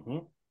 Mm-hmm.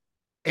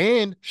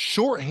 And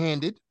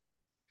shorthanded,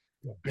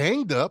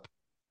 banged up,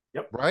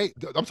 right?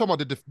 I'm talking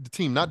about the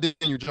team, not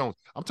Daniel Jones.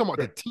 I'm talking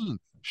about the team,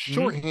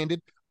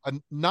 shorthanded,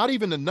 not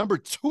even a number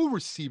 2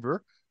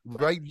 receiver,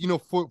 right? You know,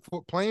 for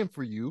playing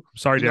for you.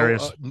 Sorry,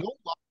 Darius. No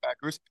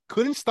linebackers,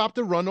 couldn't stop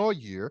the run all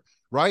year,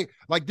 right?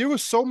 Like there were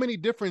so many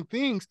different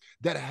things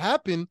that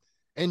happened,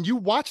 and you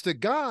watched a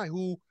guy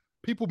who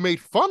people made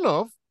fun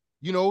of,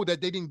 you know,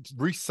 that they didn't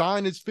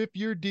re-sign his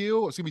 5th-year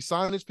deal,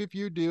 sign his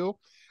 5th-year deal,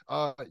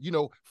 you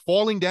know,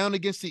 falling down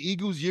against the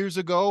Eagles years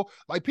ago.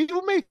 Like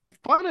people made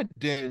fun of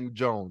Daniel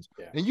Jones.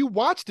 Yeah. And you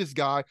watch this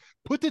guy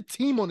put the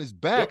team on his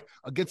back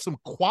against some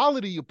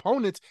quality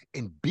opponents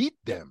and beat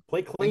them.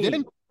 Play clean.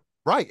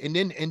 And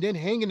then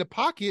hang in the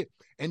pocket,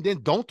 and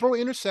then don't throw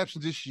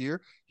interceptions this year.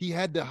 He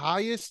had the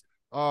highest,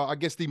 I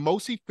guess the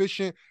most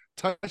efficient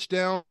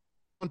touchdown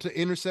to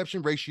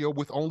interception ratio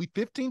with only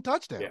 15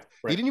 touchdowns. Yeah,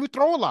 right. He didn't even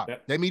throw a lot. Yeah.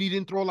 That means he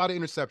didn't throw a lot of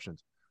interceptions.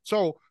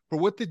 So for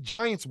what the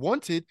Giants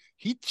wanted,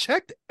 he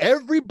checked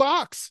every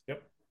box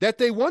that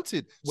they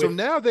wanted. So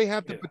now they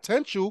have the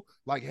potential,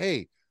 like,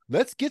 hey,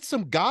 let's get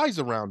some guys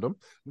around them.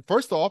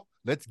 First off,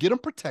 let's get them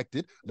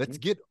protected. Let's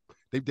get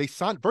they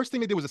signed. First thing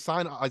they did was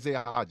assign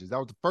Isaiah Hodgins. That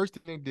was the first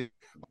thing they did.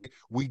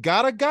 We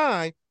got a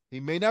guy. He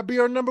may not be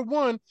our number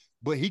 1,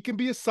 but he can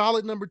be a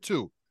solid number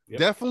 2. Yep.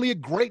 Definitely a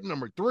great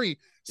number 3.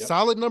 Yep.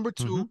 Solid number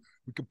 2. Mm-hmm.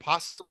 We could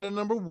possibly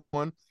number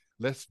 1.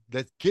 Let's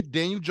get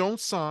Daniel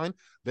Jones signed.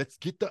 Let's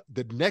get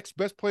the next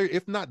best player,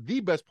 if not the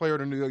best player of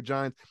the New York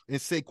Giants, and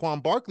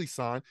Saquon Barkley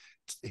signed.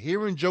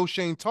 Hearing Joe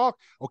Shane talk,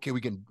 okay, we're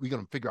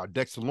gonna figure out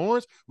Dexter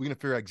Lawrence. We're gonna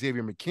figure out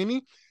Xavier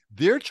McKinney.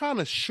 They're trying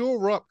to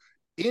shore up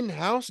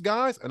in-house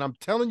guys, and I'm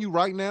telling you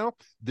right now,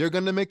 they're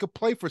gonna make a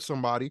play for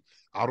somebody.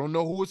 I don't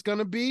know who it's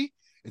gonna be.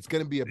 It's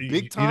gonna be a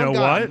big time guy.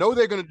 What? I know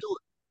they're gonna do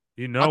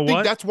it. You know, I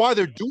think that's why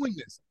they're doing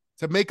this,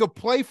 to make a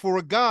play for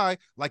a guy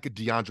like a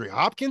DeAndre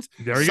Hopkins,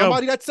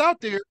 somebody that's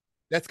out there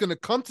that's going to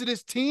come to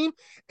this team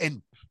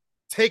and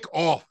take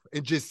off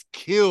and just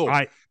kill.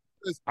 I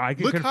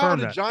can look confirm how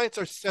the that. Giants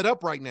are set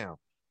up right now.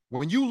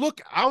 When you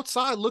look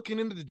outside, looking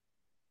into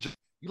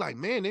you're like,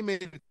 man, they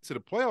made it to the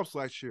playoffs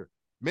last year.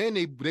 Man,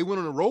 they went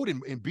on the road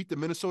and beat the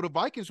Minnesota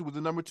Vikings, who was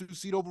the number 2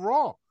 seed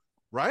overall,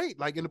 right?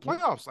 Like in the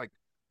playoffs, like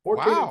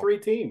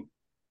 14-3 team.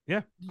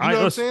 Yeah, you know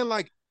what I'm saying?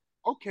 Like,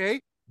 okay,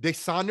 they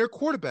signed their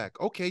quarterback.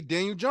 Okay,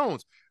 Daniel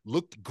Jones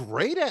looked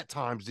great at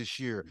times this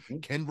year.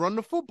 Can run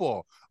the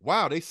football.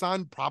 Wow, they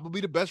signed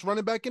probably the best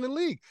running back in the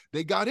league.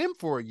 They got him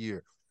for a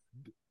year.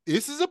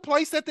 This is a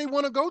place that they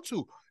want to go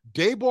to.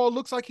 Dayball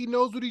looks like he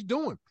knows what he's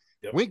doing.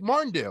 Yep. Wink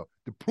Martindale,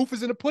 the proof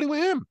is in the pudding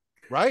with him,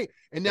 right?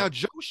 And now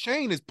Joe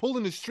Shane is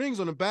pulling the strings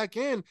on the back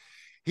end.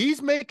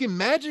 He's making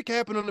magic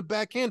happen on the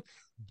back end.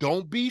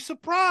 Don't be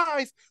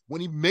surprised when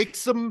he makes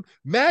some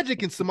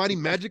magic and somebody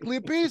magically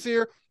appears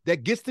here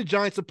that gets the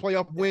Giants a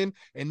playoff win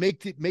and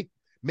make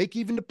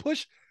even the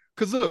push.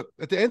 Because look,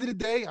 at the end of the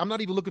day, I'm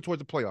not even looking towards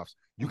the playoffs.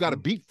 You got to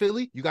beat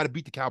Philly. You got to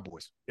beat the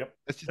Cowboys. Yep.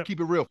 Let's just keep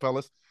it real,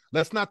 fellas.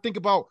 Let's not think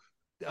about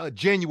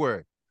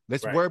January.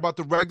 Let's worry about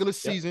the regular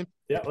season.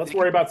 Yeah, let's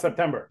worry about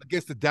September.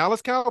 Against the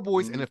Dallas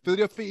Cowboys and the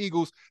Philadelphia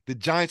Eagles, the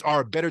Giants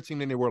are a better team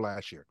than they were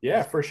last year.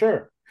 Yeah, for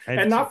sure.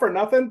 And not for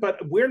nothing, but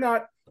we're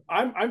not –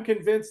 I'm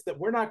convinced that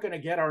we're not going to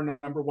get our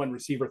number 1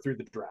 receiver through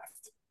the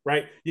draft,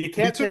 right? You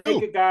can't take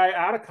a guy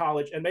out of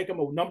college and make him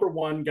a number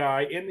 1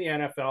 guy in the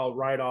NFL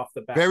right off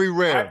the bat. Very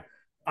rare.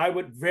 I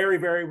would very,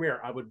 very rare.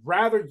 I would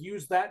rather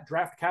use that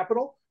draft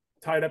capital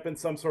tied up in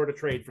some sort of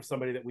trade for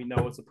somebody that we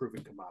know is a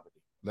proven commodity.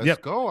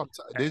 Let's go.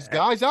 There's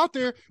guys out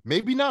there,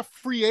 maybe not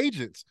free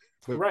agents,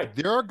 but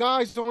there are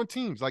guys on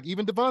teams like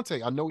even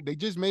Devontae. I know they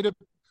just made a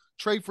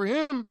trade for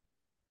him.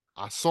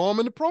 I saw him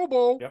in the Pro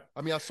Bowl. Yep.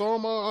 I mean, I saw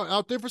him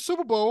out there for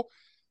Super Bowl.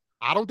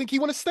 I don't think he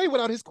want to stay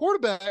without his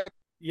quarterback.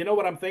 You know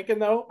what I'm thinking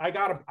though? I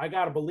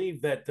gotta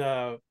believe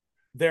that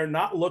they're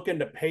not looking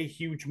to pay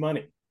huge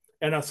money.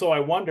 And so I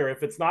wonder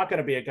if it's not going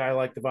to be a guy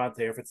like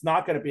Devontae, or if it's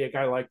not going to be a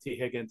guy like T.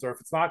 Higgins, or if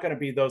it's not going to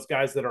be those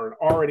guys that are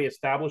already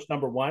established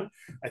number one.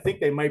 I think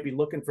they might be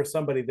looking for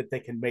somebody that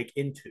they can make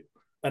into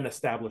an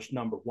established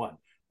number one.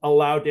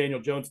 Allow Daniel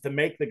Jones to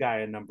make the guy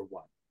a number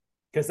one,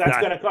 because that's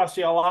going to cost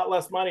you a lot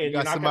less money. And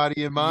you got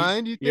somebody in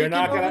mind? You're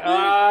not going to.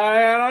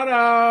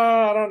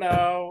 I don't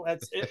know.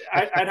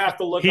 I'd have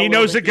to look. He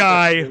knows a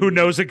guy who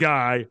knows a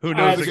guy who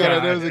knows a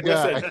guy.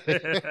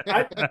 Listen,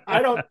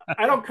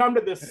 I don't come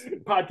to this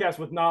podcast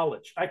with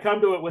knowledge. I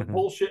come to it with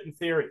bullshit and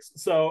theories.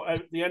 So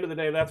at the end of the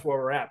day, that's where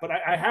we're at. But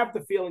I have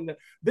the feeling that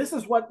this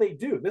is what they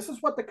do. This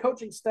is what the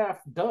coaching staff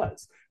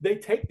does. They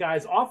take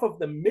guys off of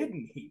the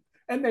midden heap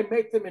and they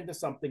make them into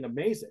something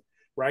amazing.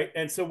 Right.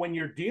 And so when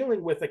you're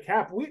dealing with a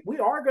cap, we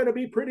are going to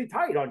be pretty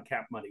tight on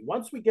cap money.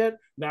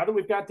 Now that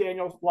we've got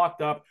Daniel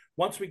locked up,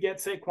 once we get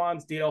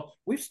Saquon's deal,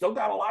 we've still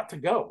got a lot to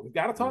go. We've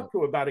got to talk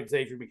about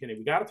Xavier McKinney.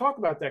 We got to talk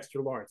about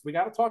Dexter Lawrence. We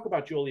got to talk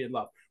about Julian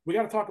Love. We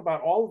got to talk about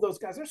all of those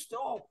guys. There's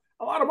still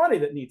a lot of money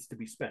that needs to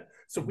be spent.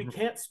 So we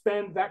can't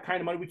spend that kind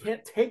of money. We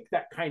can't take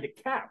that kind of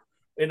cap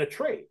in a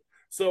trade.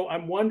 So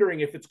I'm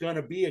wondering if it's going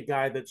to be a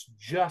guy that's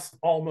just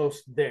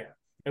almost there.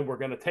 And we're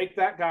going to take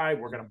that guy,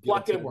 we're going to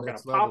pluck him, we're going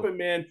to pop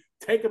him in,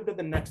 take him to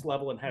the next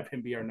level, and have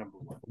him be our number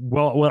one.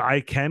 Well,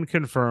 I can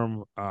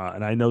confirm,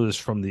 and I know this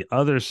from the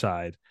other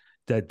side,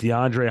 that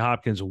DeAndre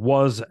Hopkins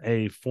was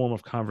a form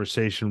of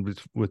conversation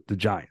with the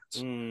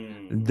Giants.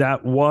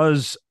 That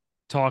was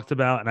talked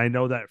about, and I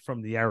know that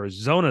from the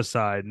Arizona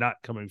side, not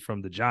coming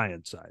from the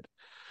Giants side.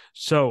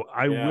 So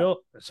here's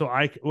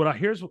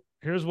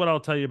what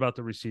I'll tell you about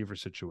the receiver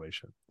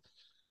situation.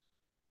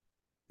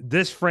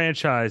 This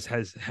franchise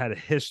has had a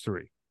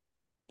history,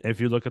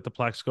 if you look at the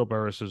Plaxico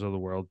Burress's of the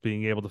world,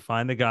 being able to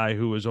find a guy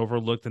who was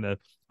overlooked on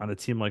a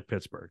team like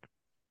Pittsburgh,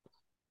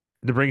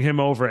 to bring him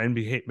over and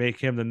make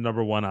him the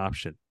number one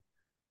option.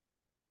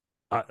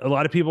 A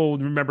lot of people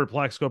remember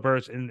Plaxico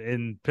Burress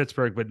in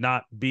Pittsburgh, but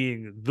not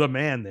being the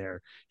man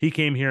there. He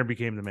came here and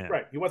became the man.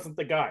 Right. He wasn't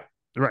the guy.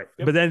 Right.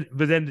 Yep.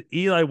 But then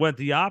Eli went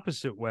the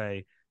opposite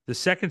way. The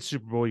second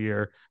Super Bowl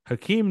year,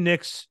 Hakeem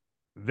Nicks,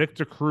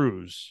 Victor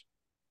Cruz,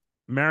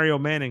 Mario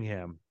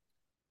Manningham,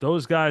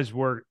 those guys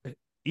were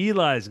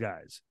Eli's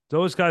guys.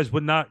 Those guys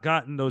would not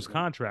gotten those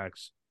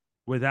contracts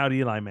without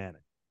Eli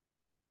Manning.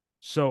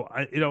 So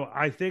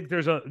I think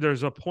there's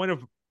a point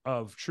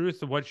of truth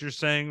to what you're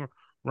saying,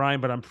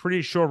 Ryan, but I'm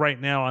pretty sure right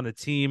now on the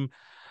team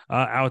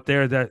out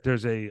there that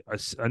there's a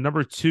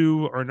number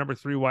 2 or number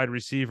 3 wide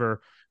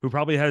receiver who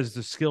probably has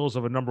the skills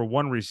of a number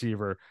 1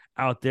 receiver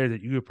out there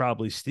that you could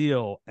probably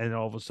steal and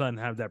all of a sudden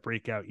have that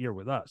breakout year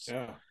with us.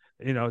 Yeah.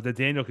 That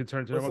Daniel can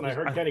turn to. Listen, I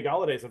heard Kenny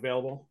Galladay's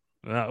available.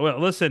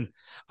 Well, listen,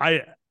 I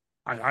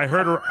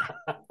heard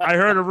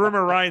a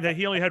rumor, Ryan, that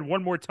he only had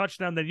one more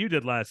touchdown than you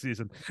did last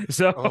season.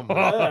 So,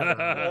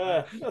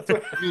 that's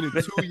what you mean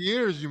in 2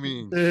 years. You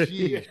mean,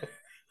 Jeez.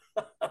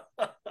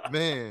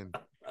 Man.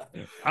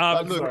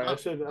 Look,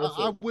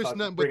 I wish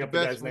nothing but the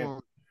best for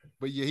him.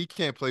 But yeah, he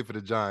can't play for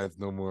the Giants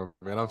no more,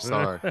 man. I'm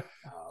sorry.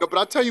 But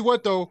I'll tell you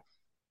what, though.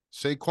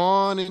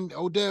 Saquon and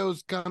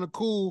Odell's kind of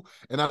cool.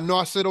 And I know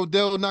I said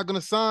Odell not going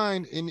to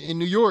sign in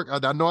New York. I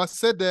know I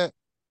said that.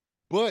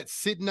 But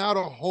sitting out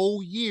a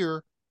whole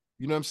year,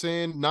 you know what I'm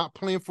saying, not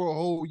playing for a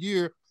whole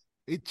year,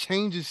 it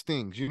changes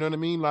things. You know what I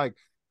mean? Like,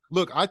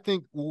 look, I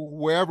think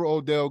wherever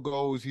Odell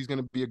goes, he's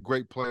going to be a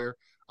great player.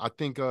 I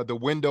think the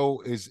window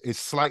is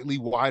slightly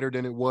wider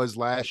than it was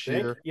last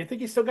year. You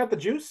think he still got the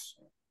juice?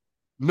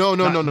 No.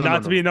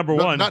 Not to be number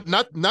one.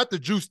 Not the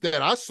juice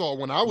that I saw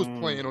when I was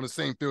playing on the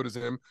same field as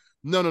him.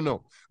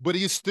 No. But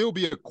he'll still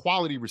be a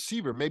quality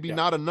receiver. Maybe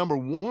not a number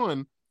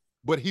 1,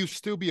 but he'll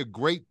still be a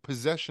great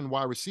possession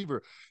wide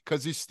receiver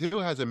because he still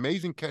has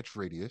amazing catch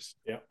radius.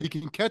 Yeah. He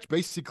can catch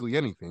basically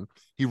anything.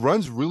 He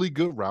runs really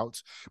good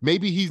routes.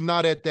 Maybe he's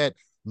not at that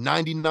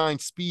 99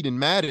 speed in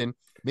Madden.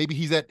 Maybe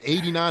he's at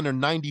 89 or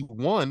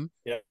 91.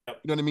 Yeah. You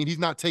know what I mean? He's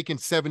not taking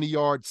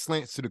 70-yard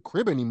slants to the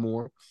crib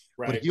anymore.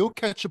 Right. But he'll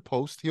catch a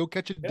post. He'll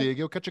catch a dig.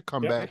 He'll catch a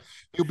comeback.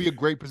 He'll be a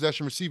great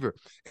possession receiver.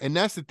 And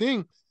that's the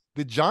thing.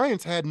 The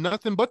Giants had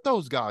nothing but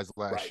those guys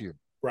last year.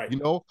 Right. You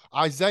know,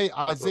 Isaiah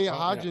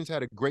Hodgins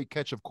had a great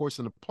catch, of course,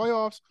 in the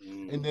playoffs.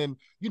 And then,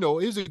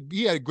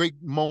 he had great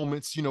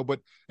moments, but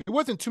it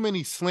wasn't too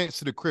many slants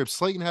to the crib.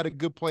 Slayton had a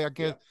good play. I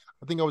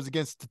think I was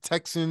against the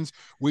Texans.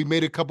 We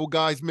made a couple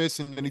guys miss,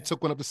 and then he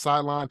took one up the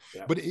sideline.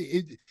 Yeah. But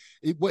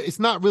it's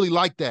not really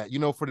like that,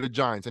 for the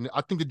Giants. And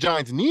I think the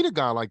Giants need a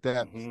guy like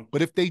that. Mm-hmm.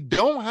 But if they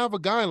don't have a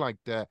guy like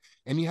that,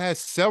 and he has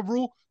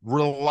several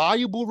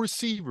reliable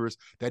receivers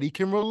that he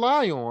can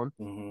rely on,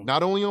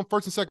 not only on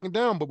first and second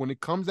down, but when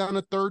it comes down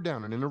to third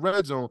down and in the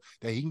red zone,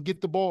 that he can get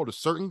the ball to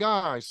certain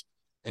guys,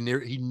 and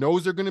he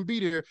knows they're going to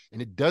be there,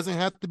 and it doesn't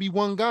have to be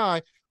one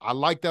guy. I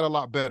like that a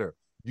lot better.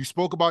 You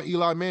spoke about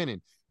Eli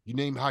Manning. You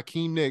named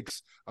Hakeem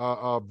Nicks,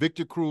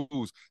 Victor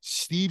Cruz,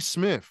 Steve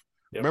Smith.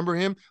 Yep. Remember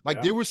him?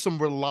 Like there were some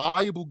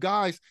reliable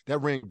guys that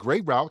ran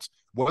great routes.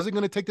 Wasn't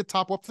going to take the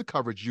top off the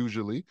coverage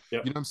usually.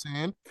 Yep. You know what I'm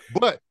saying?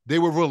 But they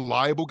were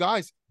reliable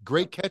guys.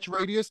 Great catch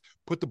radius.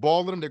 Put the ball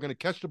in them. They're going to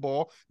catch the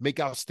ball, make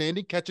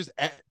outstanding catches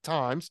at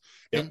times.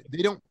 And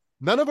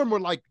none of them were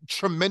like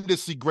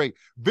tremendously great.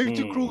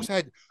 Victor Cruz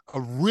had a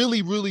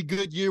really, really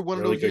good year. One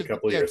really of those years.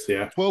 Couple years,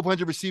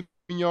 1,200 receiving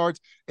yards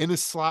in the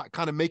slot,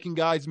 kind of making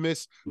guys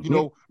miss, you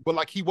know, but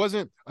like he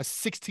wasn't a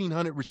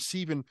 1,600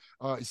 receiving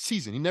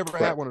season. He never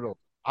had one of those.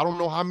 I don't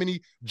know how many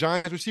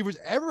Giants receivers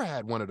ever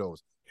had one of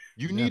those.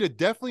 You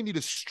definitely need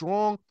a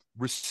strong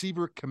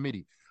receiver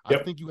committee. I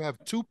think you have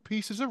two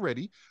pieces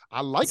already.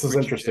 I like this is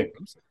interesting.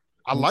 James.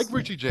 I like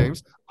Richie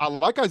James. I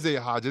like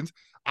Isaiah Hodgins.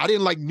 I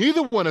didn't like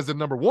neither one as a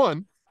number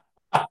one.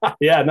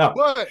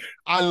 But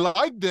I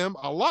like them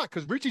a lot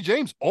because Richie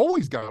James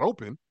always got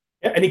open.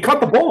 Yeah, and he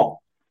caught the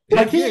ball.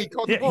 Like he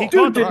caught the ball.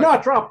 Dude did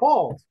not drop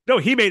balls. No,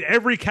 he made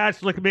every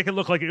catch make it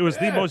look like it was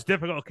the most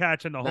difficult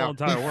catch in the whole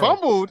entire world. He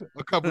fumbled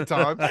a couple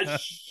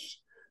times.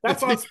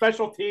 That's on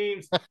special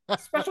teams.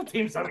 Special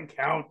teams doesn't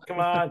count. Come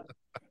on.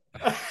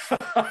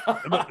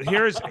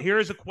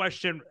 Here's a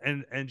question,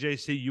 and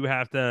JC, you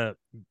have to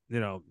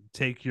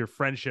take your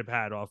friendship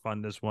hat off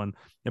on this one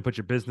and put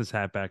your business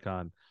hat back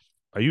on.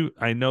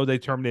 I know they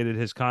terminated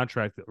his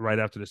contract right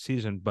after the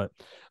season, but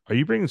are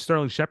you bringing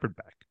Sterling Shepard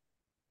back?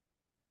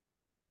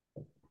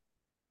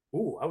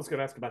 Ooh, I was going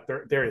to ask about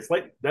Darius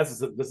Slayton.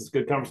 This is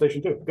good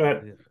conversation too. Go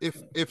ahead.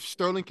 If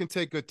Sterling can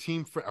take a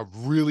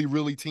really,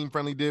 really team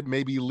friendly dip,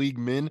 maybe league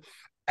men,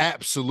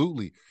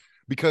 absolutely.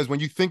 Because when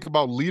you think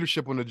about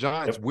leadership on the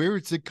Giants, where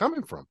is it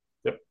coming from?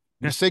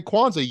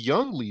 Saquon's a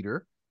young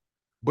leader,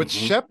 but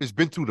Shep has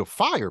been through the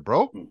fire,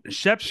 bro.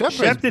 Shep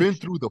has been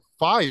through the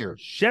fire.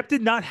 Shep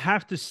did not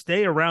have to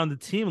stay around the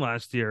team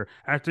last year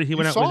after he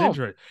went out with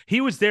injury.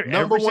 He was there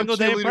every single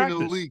day in practice.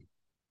 In the league.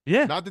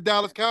 Yeah, not the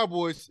Dallas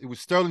Cowboys. It was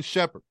Sterling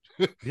Shepard.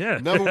 Yeah,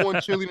 number one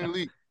cheerleader in the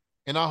league.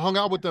 And I hung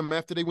out with them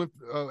after they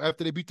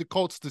beat the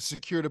Colts to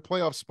secure the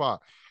playoff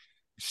spot.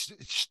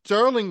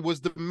 Sterling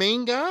was the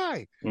main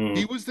guy.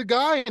 He was the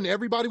guy, and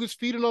everybody was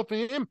feeding off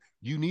of him.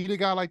 You need a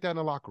guy like that in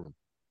the locker room.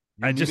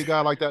 It just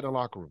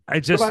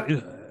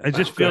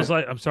feels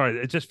like, I'm sorry.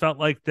 It just felt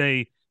like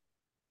they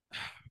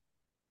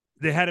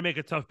had to make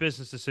a tough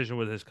business decision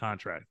with his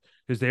contract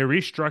because they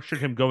restructured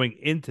him going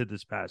into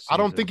this past season. I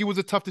don't think it was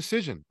a tough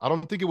decision.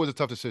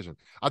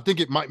 I think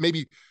it may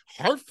be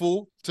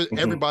hurtful to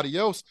everybody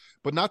else,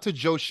 but not to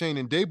Joe Shane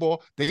and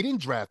Dayball. They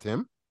didn't draft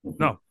him.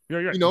 No.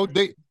 You know,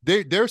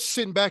 they're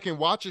sitting back and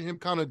watching him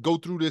kind of go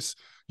through this,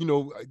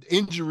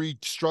 injury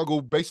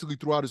struggle basically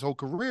throughout his whole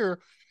career.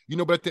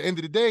 But at the end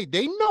of the day,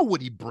 they know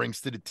what he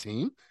brings to the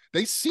team.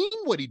 They seen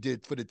what he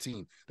did for the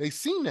team. They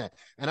seen that.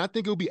 And I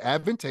think it'll be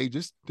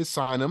advantageous to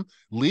sign him.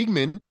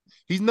 Leagueman,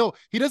 he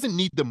doesn't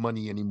need the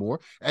money anymore.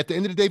 At the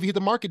end of the day, if he hit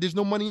the market, there's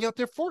no money out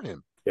there for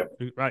him.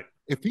 Yep. Right.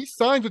 If he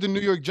signs with the New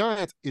York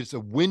Giants, it's a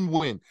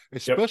win-win,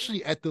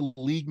 especially at the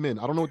leagueman.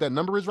 I don't know what that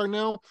number is right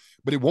now,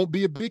 but it won't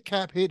be a big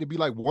cap hit. It'd be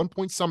like 1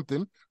 point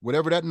something,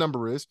 whatever that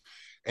number is.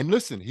 And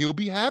listen, he'll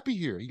be happy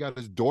here. He got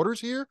his daughters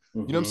here.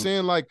 You know what I'm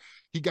saying? Like,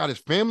 he got his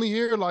family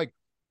here. Like,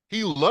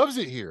 he loves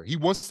it here. He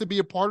wants to be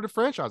a part of the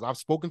franchise. I've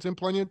spoken to him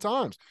plenty of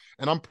times,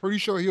 and I'm pretty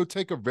sure he'll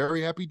take a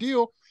very happy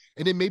deal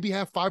and then maybe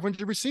have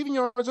 500 receiving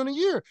yards on a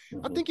year.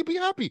 I think he'll be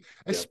happy,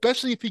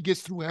 especially if he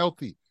gets through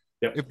healthy.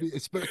 Yep.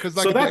 Because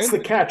so that's the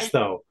catch,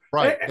 though.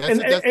 Right.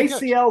 And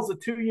ACL is a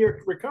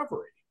 2-year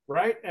recovery,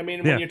 right? I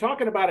mean, when you're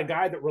talking about a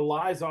guy that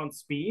relies on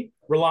speed,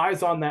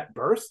 relies on that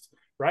burst,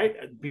 right?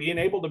 Being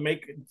able to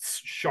make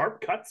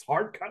sharp cuts,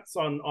 hard cuts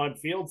on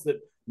fields that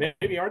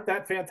maybe aren't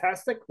that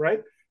fantastic,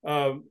 right?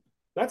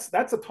 That's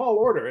a tall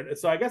order. And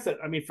so I guess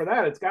for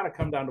that, it's got to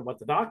come down to what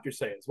the doctors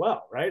say as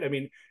well, right? I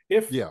mean,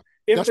 if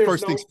that's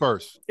first things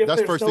first. If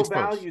there's no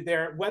value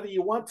there, whether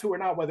you want to or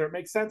not, whether it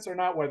makes sense or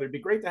not, whether it'd be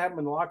great to have him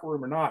in the locker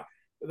room or not,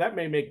 that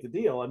may make the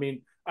deal. I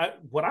mean,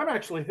 what I'm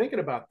actually thinking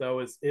about though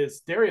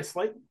is Darius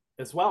Slayton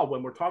as well.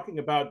 When we're talking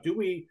about, do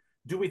we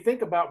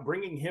think about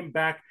bringing him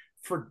back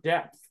for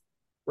depth,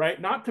 right?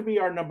 Not to be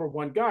our number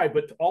one guy,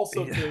 but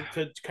also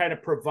to kind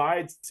of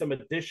provide some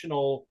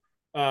additional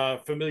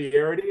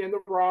familiarity in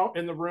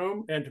the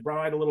room and to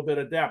provide a little bit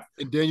of depth.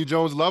 And Daniel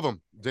Jones loves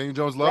him. Daniel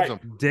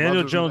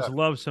Jones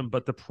loves him,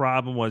 but the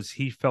problem was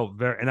he felt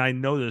very, and I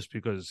know this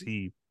because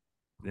he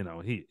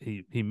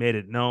made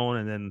it known,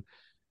 and then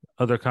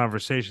other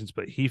conversations,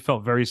 but he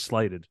felt very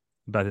slighted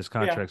about his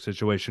contract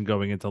situation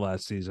going into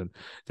last season.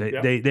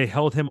 They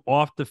held him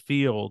off the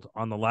field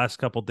on the last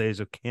couple days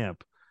of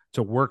camp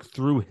to work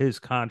through his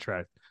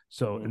contract.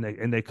 So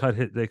and they cut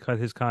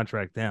his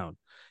contract down.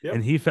 Yep.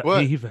 And he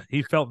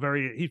felt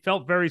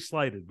very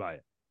slighted by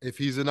it. If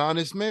he's an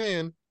honest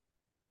man,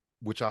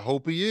 which I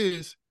hope he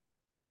is,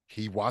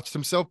 he watched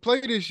himself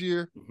play this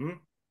year.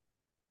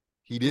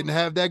 He didn't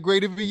have that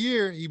great of a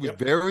year. He was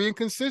very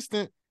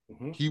inconsistent.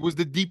 He was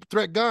the deep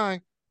threat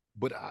guy,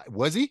 but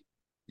was he?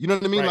 You know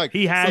what I mean? Right. Like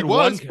he had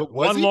one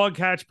long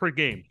catch per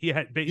game. He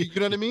had, you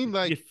know what I mean?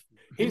 Like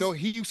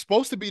he's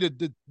supposed to be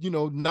the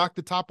knock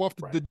the top off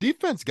the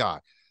defense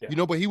guy.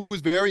 but he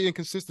was very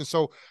inconsistent.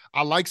 So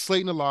I like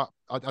Slayton a lot.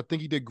 I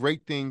think he did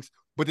great things.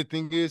 But the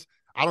thing is,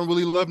 I don't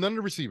really love none of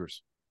the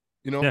receivers.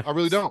 I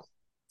really don't.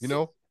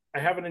 I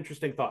have an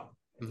interesting thought.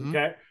 Mm-hmm.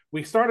 Okay.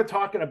 We started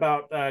talking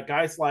about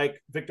guys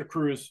like Victor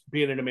Cruz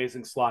being an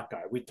amazing slot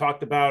guy. We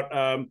talked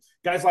about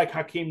guys like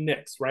Hakeem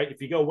Nicks, right?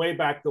 If you go way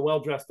back, the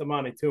well-dressed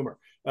Amani Toomer.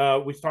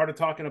 We started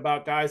talking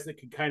about guys that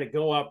can kind of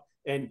go up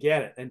and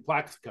get it, and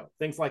Plaxico,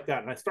 things like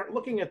that. And I start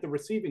looking at the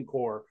receiving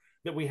core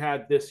that we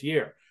had this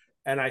year,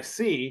 and I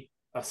see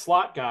a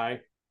slot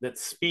guy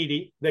that's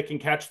speedy, that can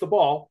catch the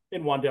ball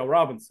in Wan'Dale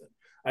Robinson.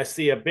 I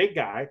see a big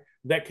guy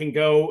that can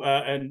go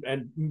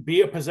and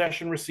be a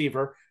possession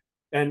receiver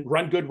and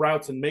run good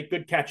routes and make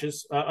good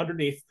catches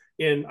underneath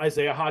in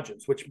Isaiah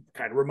Hodgins, which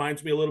kind of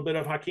reminds me a little bit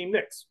of Hakeem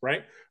Nicks,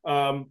 right?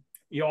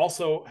 You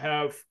also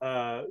have,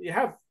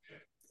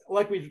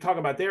 like we were talking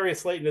about,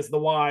 Darius Slayton is the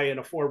Y in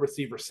a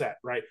 4-receiver set,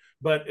 right?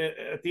 But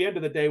at the end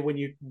of the day,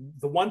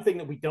 the one thing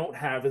that we don't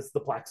have is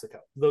the Plaxico,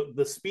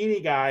 the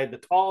speedy guy, the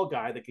tall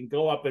guy that can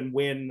go up and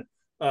win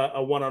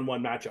a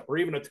one-on-one matchup or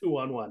even a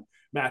 2-on-1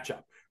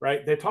 matchup,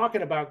 right? They're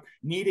talking about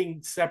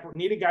needing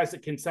guys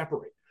that can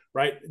separate,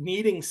 right?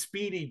 Needing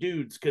speedy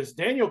dudes, because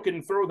Daniel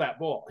can throw that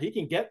ball. He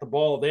can get the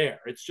ball there.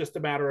 It's just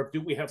a matter of,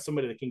 do we have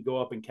somebody that can go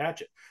up and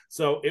catch it?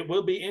 So it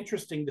will be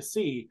interesting to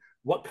see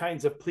what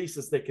kinds of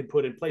pieces they can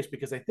put in place,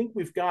 because I think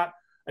we've got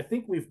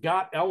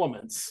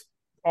elements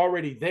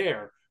already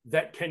there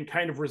that can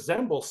kind of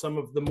resemble some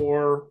of the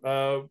more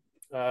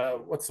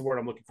what's the word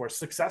I'm looking for?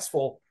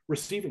 Successful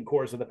receiving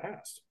cores of the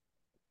past.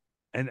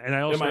 And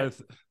I also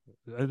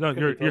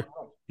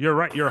you're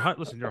right. You're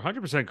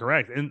 100%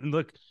 correct. And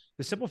look,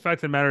 the simple fact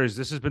of the matter is,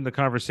 this has been the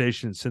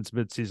conversation since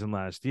midseason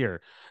last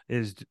year,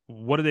 is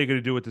what are they going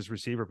to do with this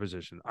receiver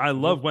position? I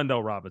love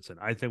Wan'Dale Robinson.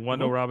 I think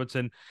Wan'Dale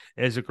Robinson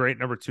is a great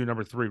number 2,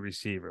 number 3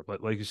 receiver.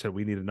 But like you said,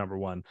 we need a number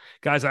 1.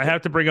 Guys, I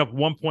have to bring up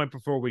one point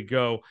before we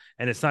go,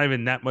 and it's not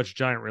even that much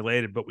Giant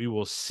related, but we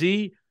will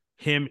see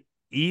him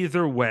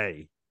either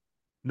way,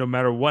 no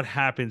matter what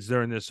happens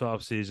during this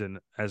offseason,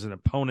 as an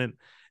opponent.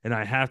 And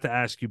I have to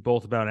ask you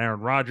both about Aaron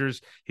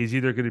Rodgers. He's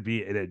either going to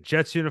be in a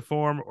Jets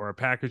uniform or a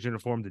Packers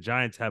uniform. The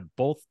Giants have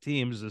both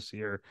teams this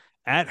year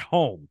at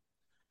home,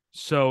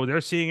 so they're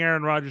seeing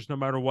Aaron Rodgers no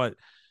matter what.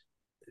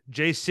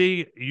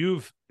 JC,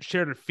 you've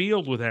shared a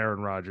field with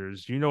Aaron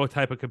Rodgers. You know what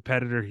type of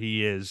competitor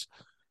he is.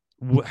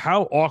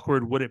 How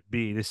awkward would it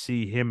be to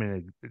see him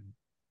in a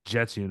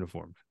Jets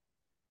uniform?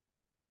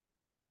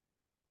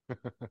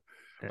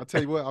 I'll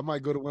tell you what, I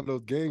might go to one of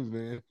those games,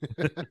 man.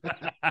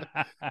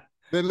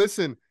 Then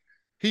listen,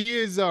 he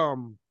is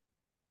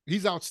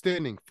he's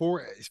outstanding.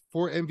 4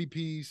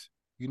 MVPs,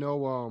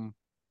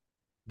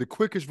 the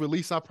quickest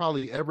release I've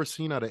probably ever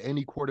seen out of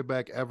any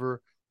quarterback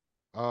ever.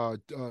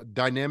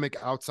 Dynamic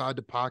outside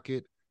the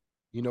pocket.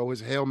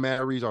 His Hail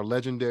Marys are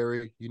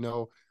legendary.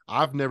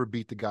 I've never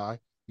beat the guy.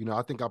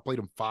 I think I played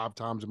him 5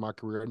 times in my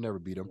career. I never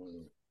beat him.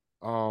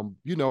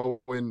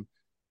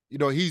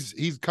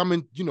 He's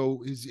coming,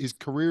 his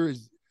career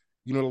is,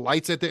 the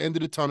lights at the end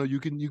of the tunnel. You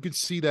can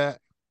see that.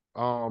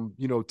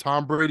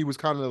 Tom Brady was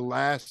kind of the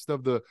last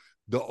of the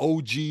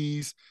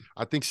OGs.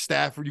 I think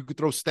Stafford, you could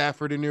throw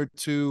Stafford in there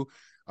too.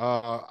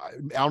 I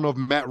don't know if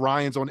Matt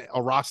Ryan's on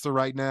a roster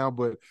right now,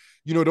 but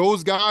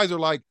those guys are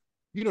like,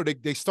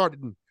 they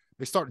started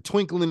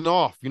twinkling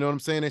off. You know what I'm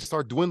saying? They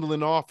start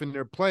dwindling off in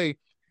their play.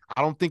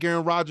 I don't think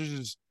Aaron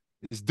Rodgers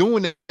is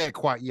doing that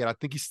quite yet. I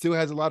think he still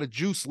has a lot of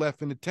juice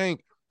left in the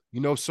tank.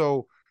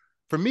 So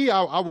for me,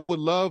 I would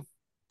love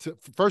to.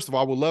 First of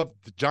all, I would love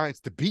the Giants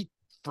to beat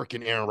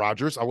freaking Aaron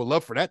Rodgers. I would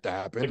love for that to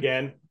happen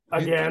again.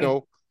 But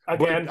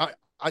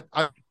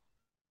I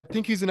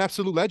think he's an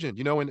absolute legend.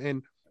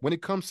 And when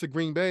it comes to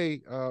Green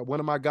Bay, one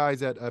of my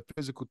guys at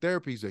physical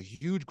therapy is a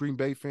huge Green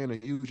Bay fan, a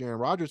huge Aaron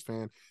Rodgers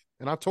fan,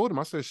 and I told him,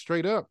 I said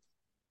straight up,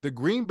 the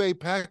Green Bay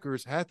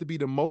Packers have to be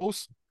the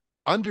most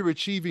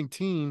underachieving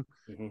team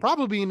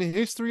probably in the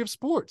history of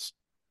sports,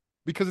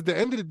 because at the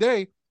end of the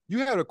day, you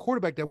had a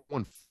quarterback that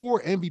won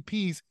 4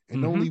 MVPs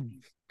and only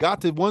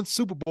got to 1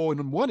 Super Bowl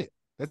and won it.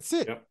 That's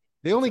it. Yep.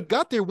 They only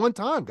got there 1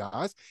 time,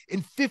 guys,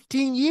 in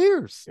 15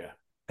 years. Yeah.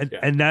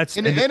 And that's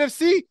in the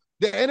NFC.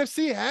 The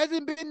NFC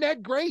hasn't been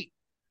that great.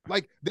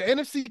 Like the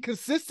NFC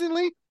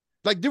consistently,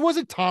 like there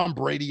wasn't Tom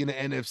Brady in the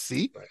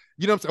NFC. Right.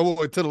 You know what I'm saying?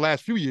 Well, until the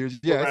last few years,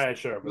 yes. Right,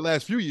 sure. The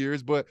last few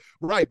years, but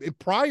right. And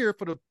prior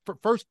for the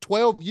first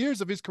 12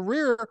 years of his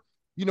career,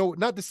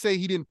 not to say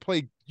he didn't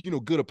play,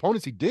 good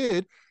opponents. He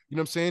did. You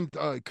know what I'm saying?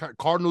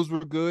 Cardinals were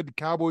good. The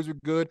Cowboys were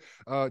good.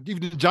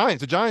 Even the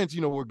Giants,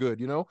 were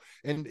good,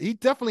 And he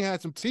definitely had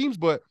some teams,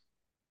 but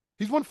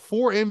he's won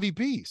 4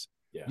 MVPs,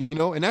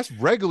 and that's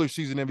regular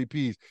season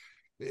MVPs.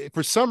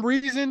 For some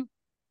reason,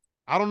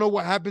 I don't know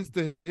what happens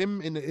to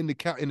him in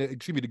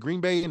the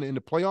Green Bay in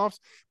the playoffs,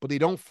 but they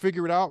don't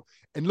figure it out.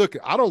 And look,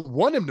 I don't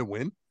want him to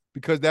win,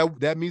 because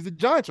that means the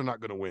Giants are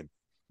not going to win.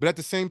 But at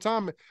the same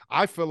time,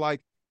 I feel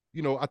like,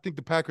 I think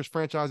the Packers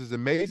franchise is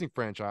an amazing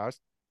franchise.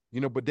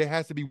 But there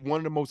has to be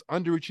one of the most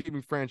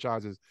underachieving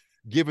franchises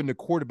given the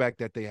quarterback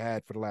that they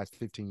had for the last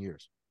 15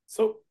 years.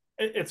 So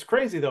it's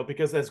crazy though,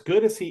 because as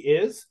good as he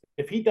is,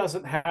 if he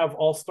doesn't have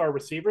all-star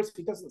receivers,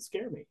 he doesn't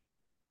scare me.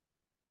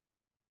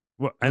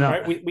 Well, I know.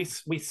 Right?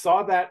 We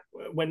saw that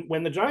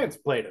when the Giants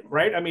played him,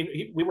 right? I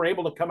mean, we were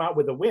able to come out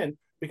with a win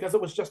because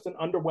it was just an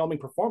underwhelming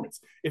performance.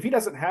 If he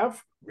doesn't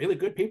have really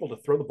good people to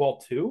throw the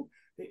ball to,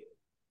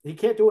 he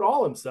can't do it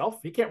all himself.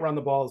 He can't run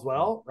the ball as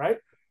well, right?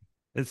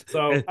 I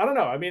don't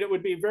know. I mean, it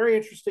would be very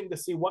interesting to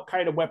see what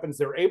kind of weapons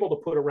they're able to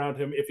put around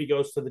him if he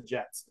goes to the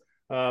Jets.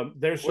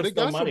 There's just they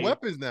got no money. some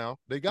weapons now.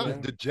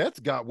 The Jets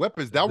got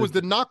weapons. That was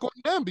the knock on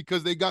them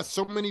because they got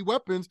so many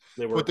weapons.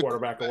 They were a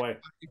quarterback away.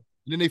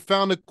 And then they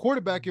found a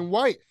quarterback in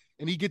White,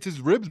 and he gets his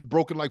ribs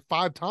broken like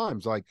 5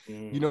 times. Like,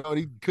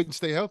 he couldn't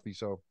stay healthy.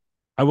 So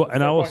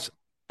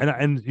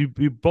and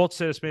you both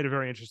said this made a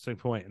very interesting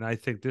point, and I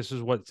think this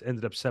is what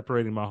ended up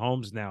separating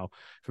Mahomes now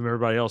from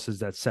everybody else is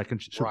that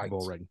second Super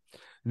Bowl ring.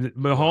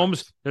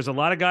 Mahomes, there's a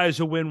lot of guys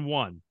who win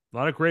one, a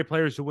lot of great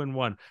players who win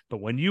one,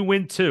 but when you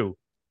win 2,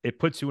 it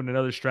puts you in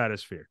another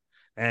stratosphere.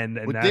 And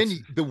but then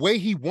the way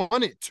he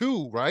won it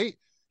too, right?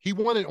 He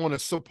won it on a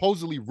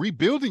supposedly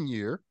rebuilding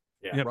year.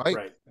 Yeah,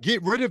 right.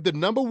 Get rid of the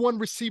number 1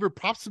 receiver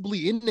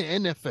possibly in the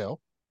NFL,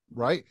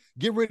 right?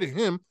 Get rid of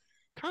him,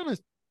 kind of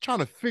trying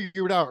to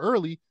figure it out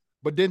early,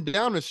 but then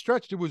down the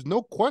stretch, there was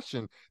no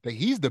question that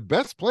he's the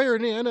best player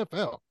in the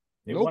NFL.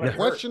 No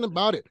question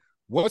about it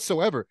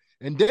whatsoever.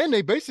 And then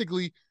they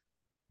basically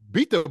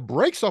beat the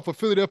brakes off a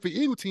Philadelphia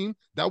Eagle team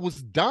that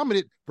was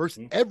dominant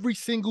versus every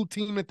single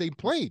team that they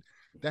played.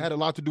 That had a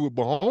lot to do with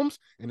Mahomes,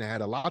 and it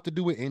had a lot to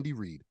do with Andy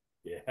Reid.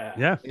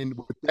 Yeah. And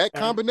with that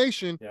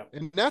combination,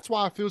 and that's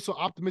why I feel so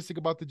optimistic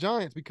about the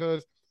Giants,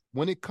 because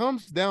when it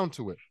comes down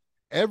to it,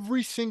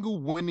 every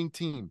single winning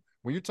team,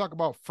 when you talk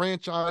about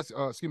franchise,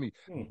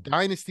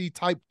 dynasty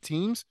type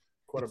teams,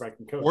 quarterback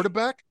and coach.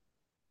 Quarterback,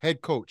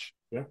 head coach.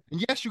 Yeah.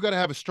 And yes, you got to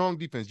have a strong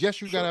defense.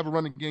 Yes, you got to have a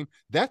running game.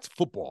 That's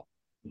football.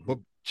 But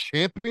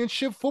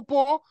championship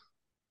football,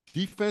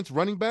 defense,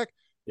 running back,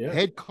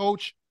 head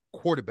coach,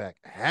 quarterback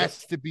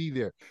has to be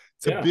there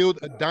to build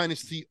a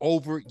dynasty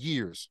over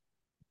years.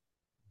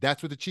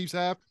 That's what the Chiefs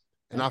have.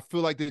 And I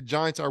feel like the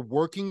Giants are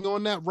working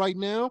on that right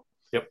now.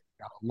 Yep.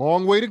 Got a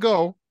long way to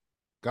go.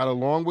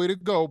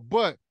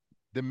 But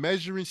the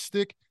measuring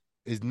stick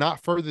is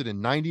not further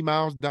than 90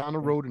 miles down the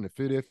road in the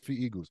Philadelphia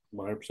Eagles.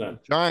 100%.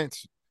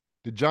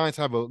 The Giants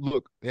have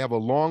they have a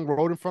long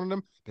road in front of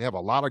them. They have a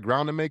lot of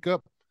ground to make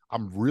up.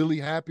 I'm really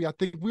happy. I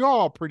think we're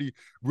all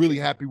really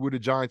happy where the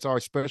Giants are,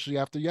 especially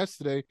after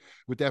yesterday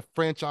with that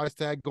franchise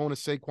tag going to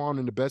Saquon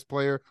and the best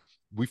player.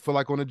 We feel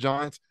like on the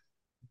Giants,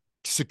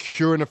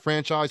 securing a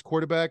franchise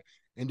quarterback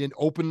and then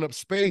opening up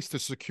space to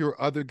secure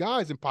other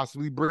guys and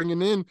possibly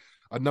bringing in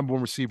a number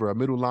 1 receiver, a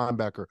middle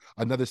linebacker,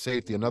 another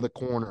safety, another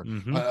corner,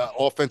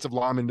 offensive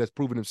lineman that's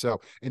proven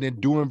himself, and then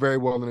doing very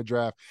well in the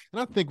draft.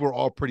 And I think we're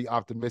all pretty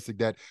optimistic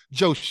that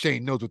Joe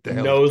Shane knows what the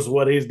hell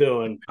what he's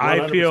doing. 100%.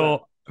 I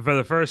feel for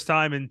the first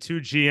time in 2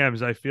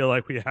 GMs, I feel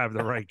like we have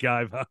the right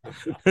guy.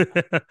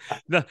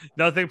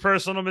 Nothing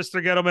personal,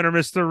 Mr. Gettleman or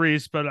Mr.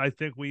 Reese, but I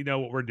think we know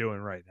what we're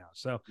doing right now.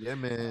 So, yeah,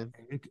 man.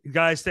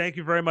 Guys, thank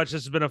you very much.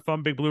 This has been a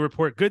fun Big Blue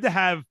Report. Good to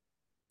have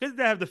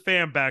the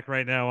fam back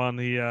right now on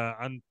the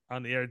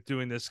on the air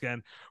doing this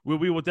again.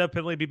 We will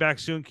definitely be back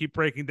soon. Keep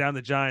breaking down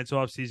the Giants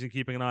offseason,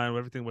 keeping an eye on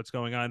everything what's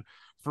going on.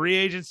 Free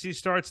agency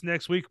starts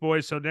next week,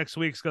 boys. So next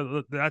week's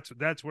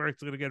that's where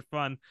it's going to get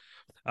fun.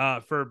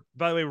 By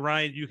the way,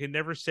 Ryan, you can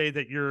never say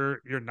that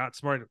you're not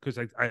smart because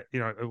I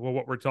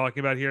what we're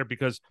talking about here,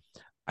 because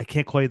I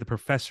can't call you the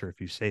professor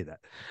if you say that.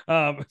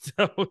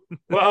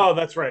 Well,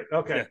 that's right.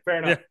 Okay, fair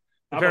enough. Yeah.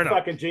 I'm a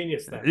fucking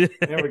genius then.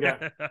 There we go.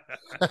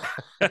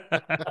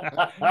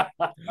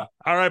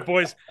 All right,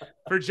 boys.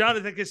 For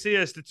Jonathan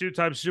Casillas, the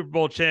 2-time Super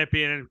Bowl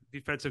champion and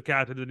defensive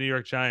captain of the New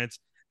York Giants,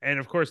 and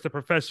of course the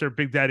professor,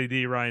 Big Daddy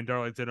D, Ryan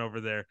Darlington over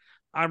there,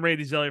 I'm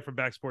Randy Zellea from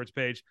Back Sports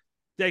Page.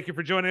 Thank you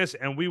for joining us,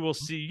 and we will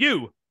see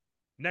you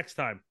next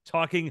time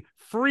talking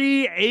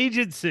free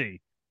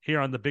agency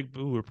here on the Big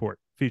Blue Report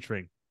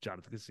featuring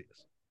Jonathan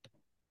Casillas.